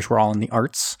his brothers were all in the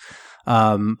arts,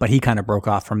 but he kind of broke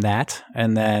off from that.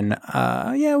 And then,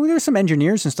 there's some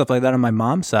engineers and stuff like that on my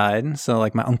mom's side. So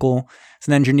like my uncle is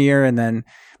an engineer, and then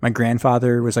my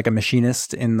grandfather was like a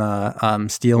machinist in the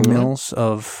steel mills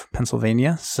of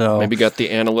Pennsylvania. So Maybe got the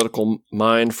analytical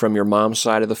mind from your mom's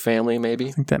side of the family, maybe?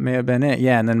 I think that may have been it.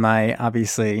 Yeah. And then my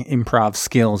obviously improv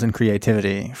skills and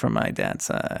creativity from my dad's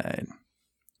side.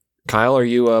 Kyle, are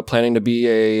you planning to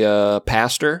be a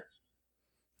pastor?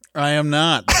 I am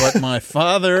not, but my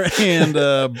father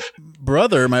and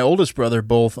brother, my oldest brother,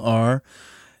 both are.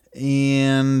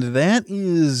 And that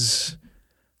is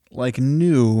like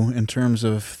new in terms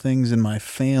of things in my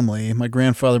family. My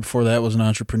grandfather before that was an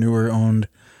entrepreneur, owned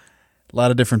a lot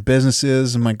of different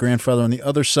businesses. And my grandfather on the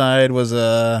other side was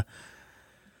a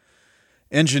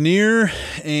engineer,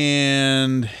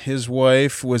 and his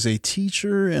wife was a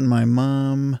teacher, and my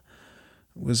mom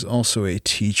was also a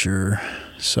teacher.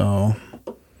 So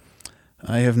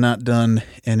I have not done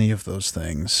any of those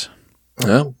things.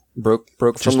 Well, broke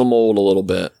from the mold a little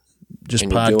bit. Just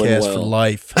And you're doing podcast well. for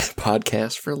life.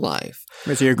 Podcast for life.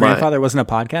 Wait, so your grandfather wasn't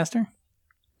a podcaster?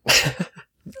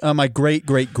 My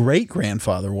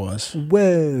great-great-great-grandfather was.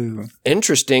 Whoa.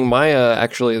 Interesting. My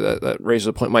actually that raises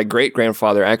a point. My great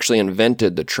grandfather actually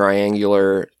invented the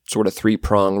triangular sort of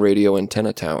 3-prong radio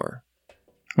antenna tower.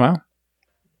 Wow.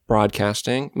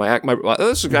 Broadcasting.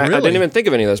 This guy, I Really? didn't even think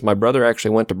of any of this. My brother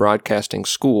actually went to broadcasting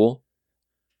school.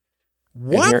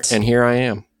 What? And here I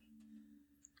am.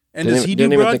 And does he do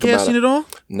didn't even think about broadcasting it. at all?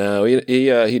 No,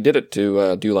 he did it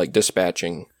to do like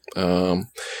dispatching.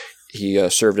 He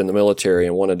served in the military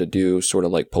and wanted to do sort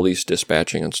of like police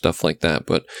dispatching and stuff like that,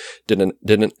 but didn't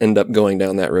end up going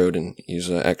down that road. And he's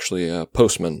actually a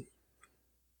postman.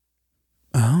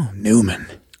 Oh, Newman.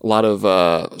 A lot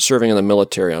of serving in the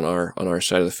military on our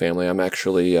side of the family. I'm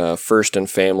actually first in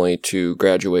family to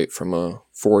graduate from a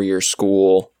 4-year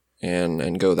school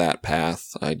and go that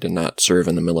path. I did not serve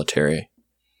in the military,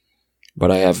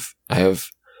 but I have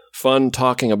fun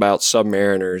talking about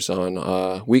submariners on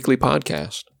a weekly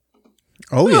podcast.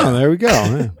 Oh, yeah. Oh, there we go.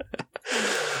 Yeah.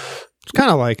 It's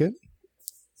kind of like it.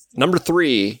 Number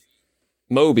 3,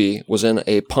 Moby was in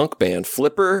a punk band,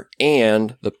 Flipper,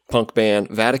 and the punk band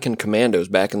Vatican Commandos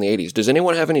back in the 80s. Does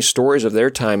anyone have any stories of their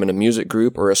time in a music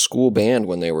group or a school band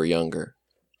when they were younger?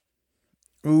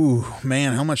 Ooh,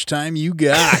 man, how much time you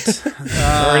got?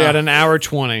 Already at an hour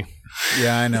 20.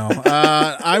 Yeah, I know.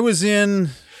 I was in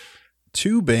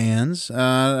 2 bands.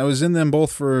 I was in them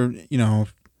both for,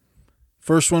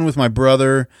 first one with my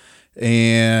brother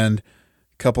and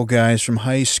a couple guys from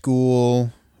high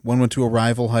school. One went to a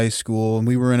rival high school, and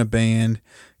we were in a band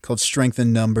called Strength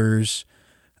in Numbers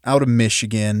out of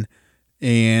Michigan.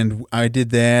 And I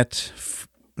did that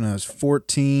when I was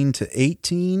 14 to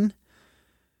 18.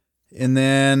 And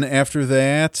then after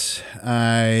that,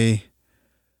 Did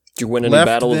you win any left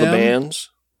Battle of the them. Bands?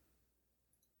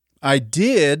 I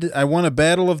did. I won a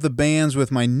battle of the bands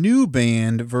with my new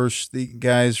band versus the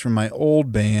guys from my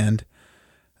old band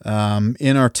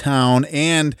in our town.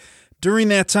 And during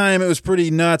that time, it was pretty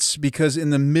nuts because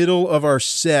in the middle of our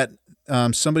set,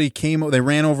 somebody they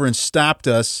ran over and stopped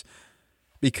us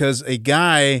because a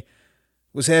guy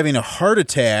was having a heart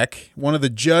attack, one of the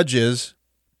judges,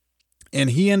 and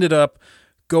he ended up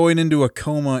going into a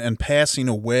coma and passing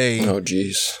away. Oh,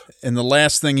 geez. And the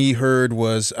last thing he heard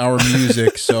was our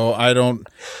music, so I don't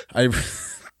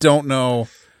know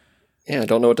Yeah, I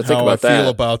don't know what to think how about I that. feel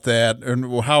about that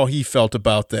and how he felt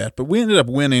about that. But we ended up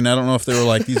winning. I don't know if they were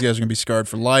like, these guys are going to be scarred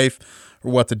for life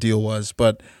or what the deal was,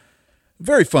 but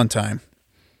very fun time.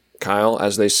 Kyle,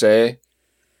 as they say,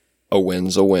 a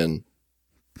win's a win.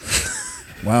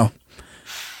 Wow.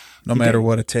 No matter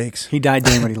what it takes. He died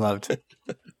doing what he loved.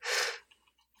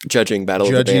 Judging Battle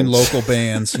of the Judging Bands. local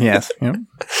bands. Yes. Yep.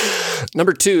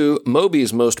 Number 2,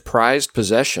 Moby's most prized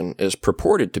possession is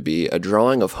purported to be a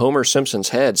drawing of Homer Simpson's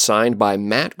head signed by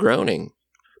Matt Groening.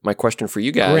 My question for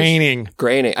you guys.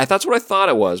 Groening. That's what I thought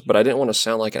it was, but I didn't want to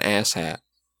sound like an asshat.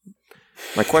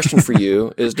 My question for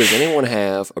you is, does anyone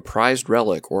have a prized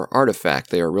relic or artifact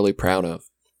they are really proud of?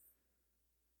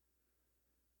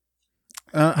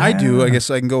 I do. I guess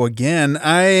I can go again.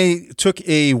 I took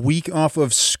a week off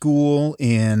of school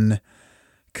in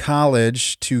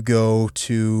college to go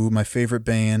to my favorite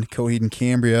band, Coheed and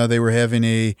Cambria. They were having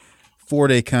a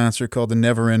 4-day concert called the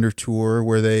Never Ender Tour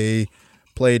where they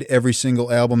played every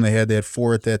single album they had. They had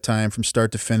 4 at that time from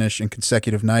start to finish in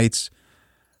consecutive nights.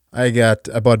 I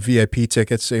bought VIP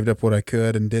tickets, saved up what I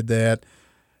could, and did that.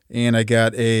 And I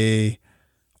got a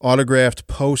autographed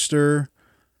poster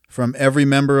from every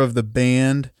member of the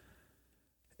band,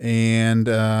 and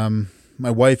my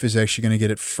wife is actually going to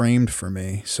get it framed for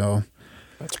me. So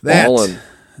Ballin'.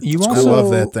 You I also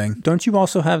love that thing. Don't you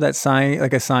also have that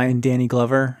a signed Danny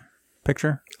Glover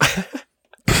picture?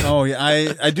 Oh yeah,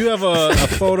 I do have a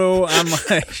photo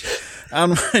on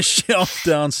my shelf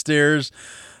downstairs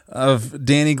of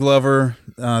Danny Glover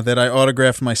that I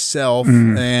autographed myself,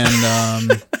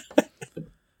 and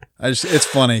it's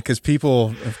funny because people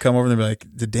have come over and they're like,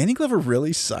 "Did Danny Glover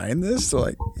really sign this?" They're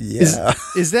like, "Yeah."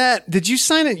 Did you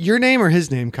sign it your name or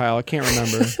his name, Kyle? I can't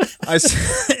remember.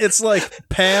 It's like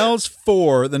Pals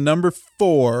 4, the number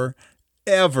 4,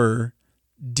 ever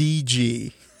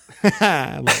DG.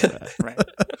 I love that. Right.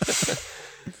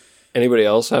 Anybody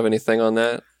else have anything on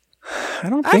that? I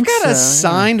don't I've think got a so.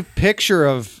 signed picture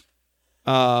of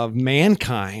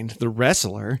Mankind, the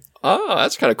wrestler. Oh,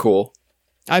 that's kind of cool.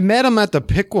 I met him at the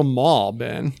Piqua Mall,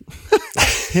 Ben.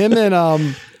 him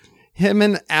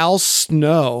and Al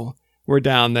Snow were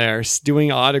down there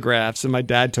doing autographs, and my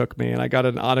dad took me, and I got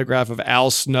an autograph of Al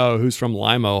Snow, who's from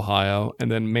Lima, Ohio,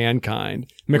 and then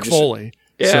Mankind, Mick Foley.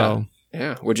 Yeah. So,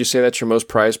 Yeah. Would you say that's your most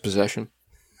prized possession?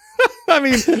 I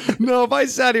mean, no, if I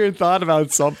sat here and thought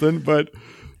about something, but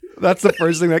that's the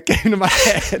first thing that came to my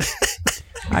head.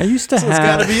 I used to have. It's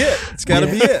got to be it. It's got to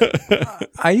be it.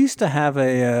 I used to have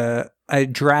a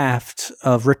draft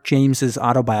of Rick James's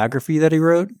autobiography that he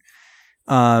wrote,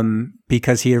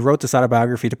 because he wrote this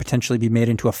autobiography to potentially be made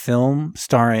into a film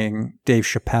starring Dave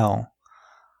Chappelle,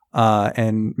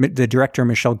 and the director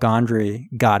Michel Gondry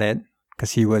got it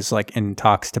because he was like in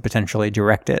talks to potentially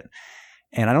direct it,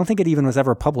 and I don't think it even was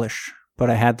ever published. But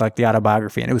I had like the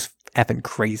autobiography, and it was effing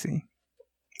crazy.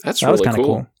 That's That really was kinda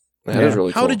cool. That is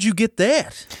really cool. How did you get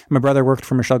that? My brother worked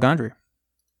for Michel Gondry.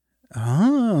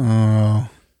 Oh.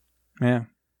 Yeah.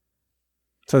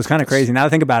 So it's kind of crazy. Now that I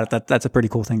think about it, that's a pretty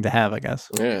cool thing to have, I guess.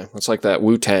 Yeah, it's like that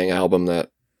Wu-Tang album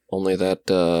that only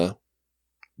that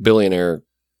billionaire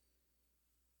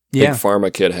Big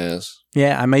Pharma kid has.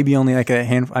 Yeah, I may be only like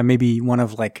I may be one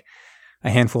of like a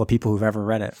handful of people who've ever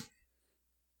read it.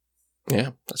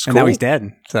 Yeah, that's And cool. now he's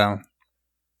dead. So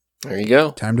There you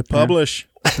go. Time to publish.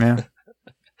 yeah.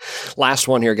 Last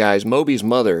one here, guys. Moby's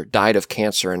mother died of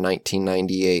cancer in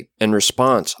 1998. In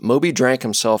response, Moby drank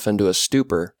himself into a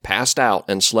stupor, passed out,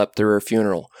 and slept through her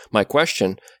funeral. My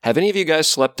question, have any of you guys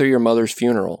slept through your mother's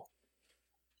funeral?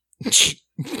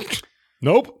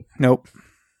 Nope.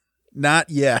 Not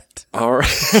yet. All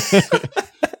right.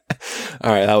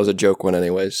 All right, that was a joke one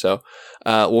anyway, so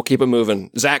we'll keep it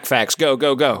moving. Zach Facts, go.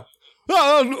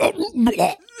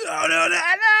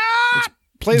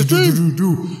 Play the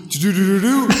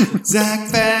Zach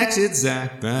Facts, it's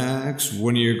Zach Facts.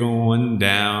 When you're going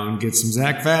down, get some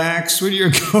Zach Facts when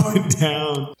you're going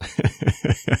down.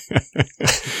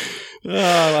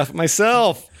 I laugh at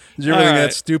myself. Did you ever think All that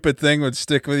right. stupid thing would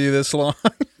stick with you this long?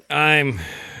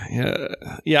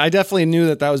 Yeah, I definitely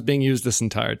knew that was being used this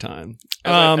entire time.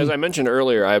 As I mentioned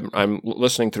earlier, I'm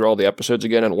listening through all the episodes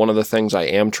again, and one of the things I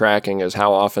am tracking is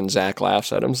how often Zach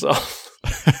laughs at himself.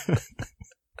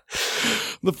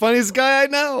 The funniest guy I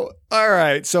know. All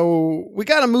right, so we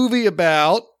got a movie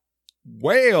about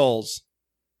whales.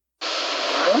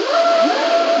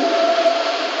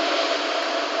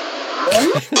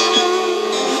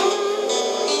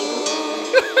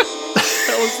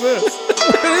 What was this?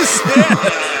 What is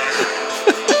that?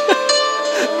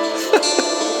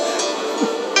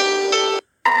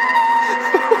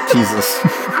 Jesus.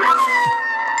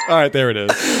 All right, there it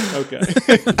is. Okay.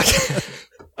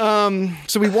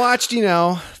 So we watched,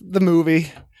 the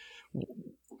movie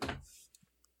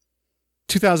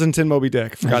 2010 Moby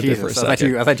Dick. Forgot there for a Jesus.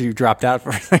 second. I thought you dropped out for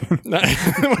a second. Wouldn't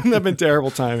that have been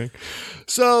terrible timing?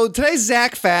 So today's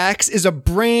Zach Facts is a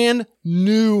brand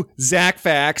new Zach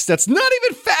Facts that's not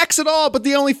even facts at all, but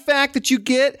the only fact that you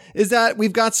get is that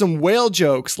we've got some whale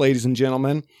jokes, ladies and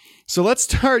gentlemen. So let's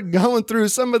start going through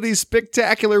some of these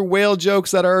spectacular whale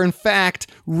jokes that are in fact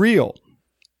real.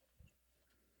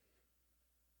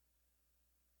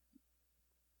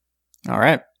 All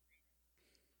right.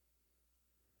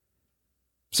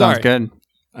 Sorry. Sounds good.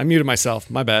 I muted myself.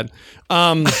 My bad.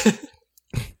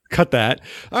 Cut that.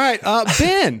 All right.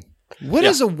 Ben, what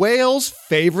is a whale's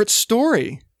favorite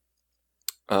story?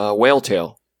 Whale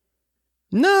tail.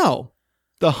 No.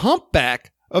 The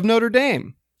Humpback of Notre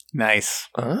Dame. Nice.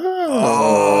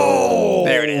 Oh.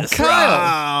 There it is.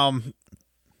 Kyle.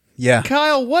 Yeah.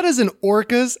 Kyle, what is an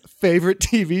orca's favorite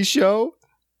TV show?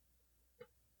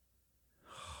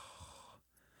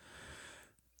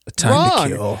 Time Wrong.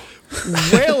 to kill.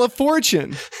 Whale of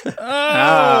Fortune.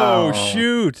 Oh,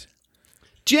 shoot.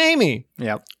 Jamie,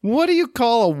 Yep. what do you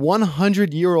call a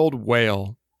 100-year-old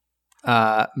whale?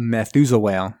 Methuselah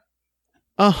whale.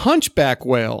 A hunchback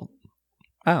whale.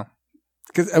 Oh.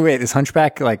 Wait, is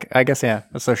hunchback I guess, yeah,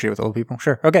 associated with old people.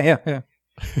 Sure. Okay, yeah.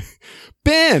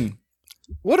 Ben,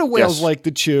 what do whales Yes. like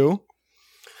to chew?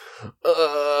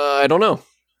 I don't know.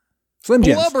 Slim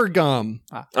Jims. Blubber gum.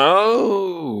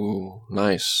 Oh,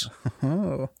 nice.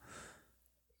 Oh.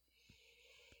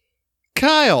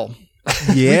 Kyle,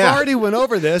 we've Yeah. already went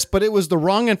over this, but it was the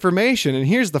wrong information, and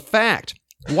here's the fact.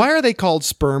 Why are they called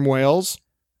sperm whales?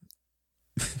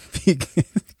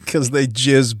 Because they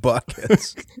jizz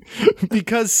buckets.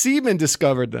 Because seamen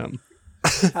discovered them.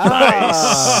 Oh.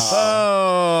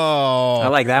 I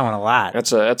like that one a lot.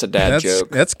 That's a dad joke.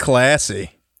 That's classy.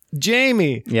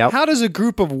 Jamie, Yep. how does a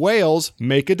group of whales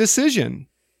make a decision?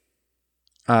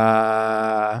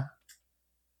 I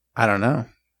don't know.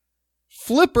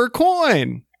 Flipper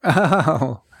coin.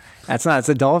 Oh, it's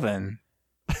a dolphin.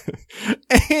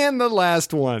 And the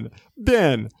last one.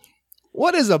 Ben,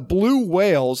 What is a blue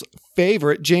whale's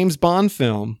favorite James Bond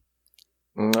film?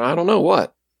 I don't know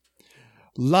what.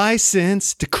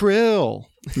 License to Krill.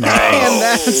 Nice. And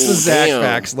that's the Zach Damn.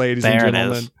 facts, ladies There and it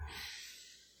gentlemen. is.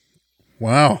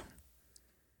 Wow.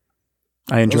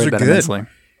 I enjoyed are that good. immensely.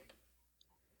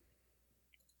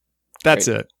 That's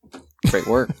it. Great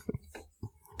work.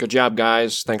 Good job,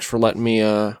 guys. Thanks for letting me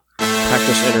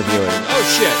practice interviewing. Oh,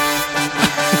 shit.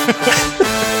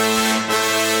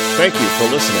 Thank you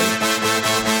for listening.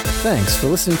 Thanks for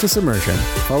listening to Submersion.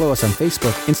 Follow us on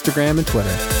Facebook, Instagram, and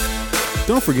Twitter.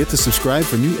 Don't forget to subscribe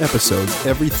for new episodes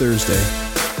every Thursday.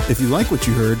 If you like what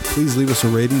you heard, please leave us a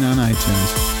rating on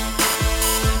iTunes.